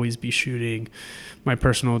will always be shooting my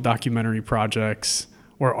personal documentary projects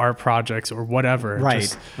or art projects or whatever.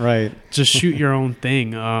 Right. Just shoot your own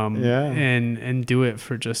thing. And do it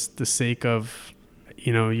for just the sake of,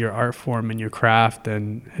 your art form and your craft.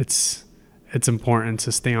 And it's important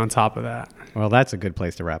to stay on top of that. Well, that's a good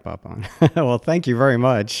place to wrap up on. Well, thank you very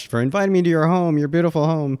much for inviting me to your beautiful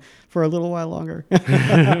home, for a little while longer.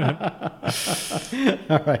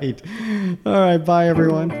 All right. Bye,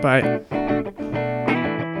 everyone. Bye.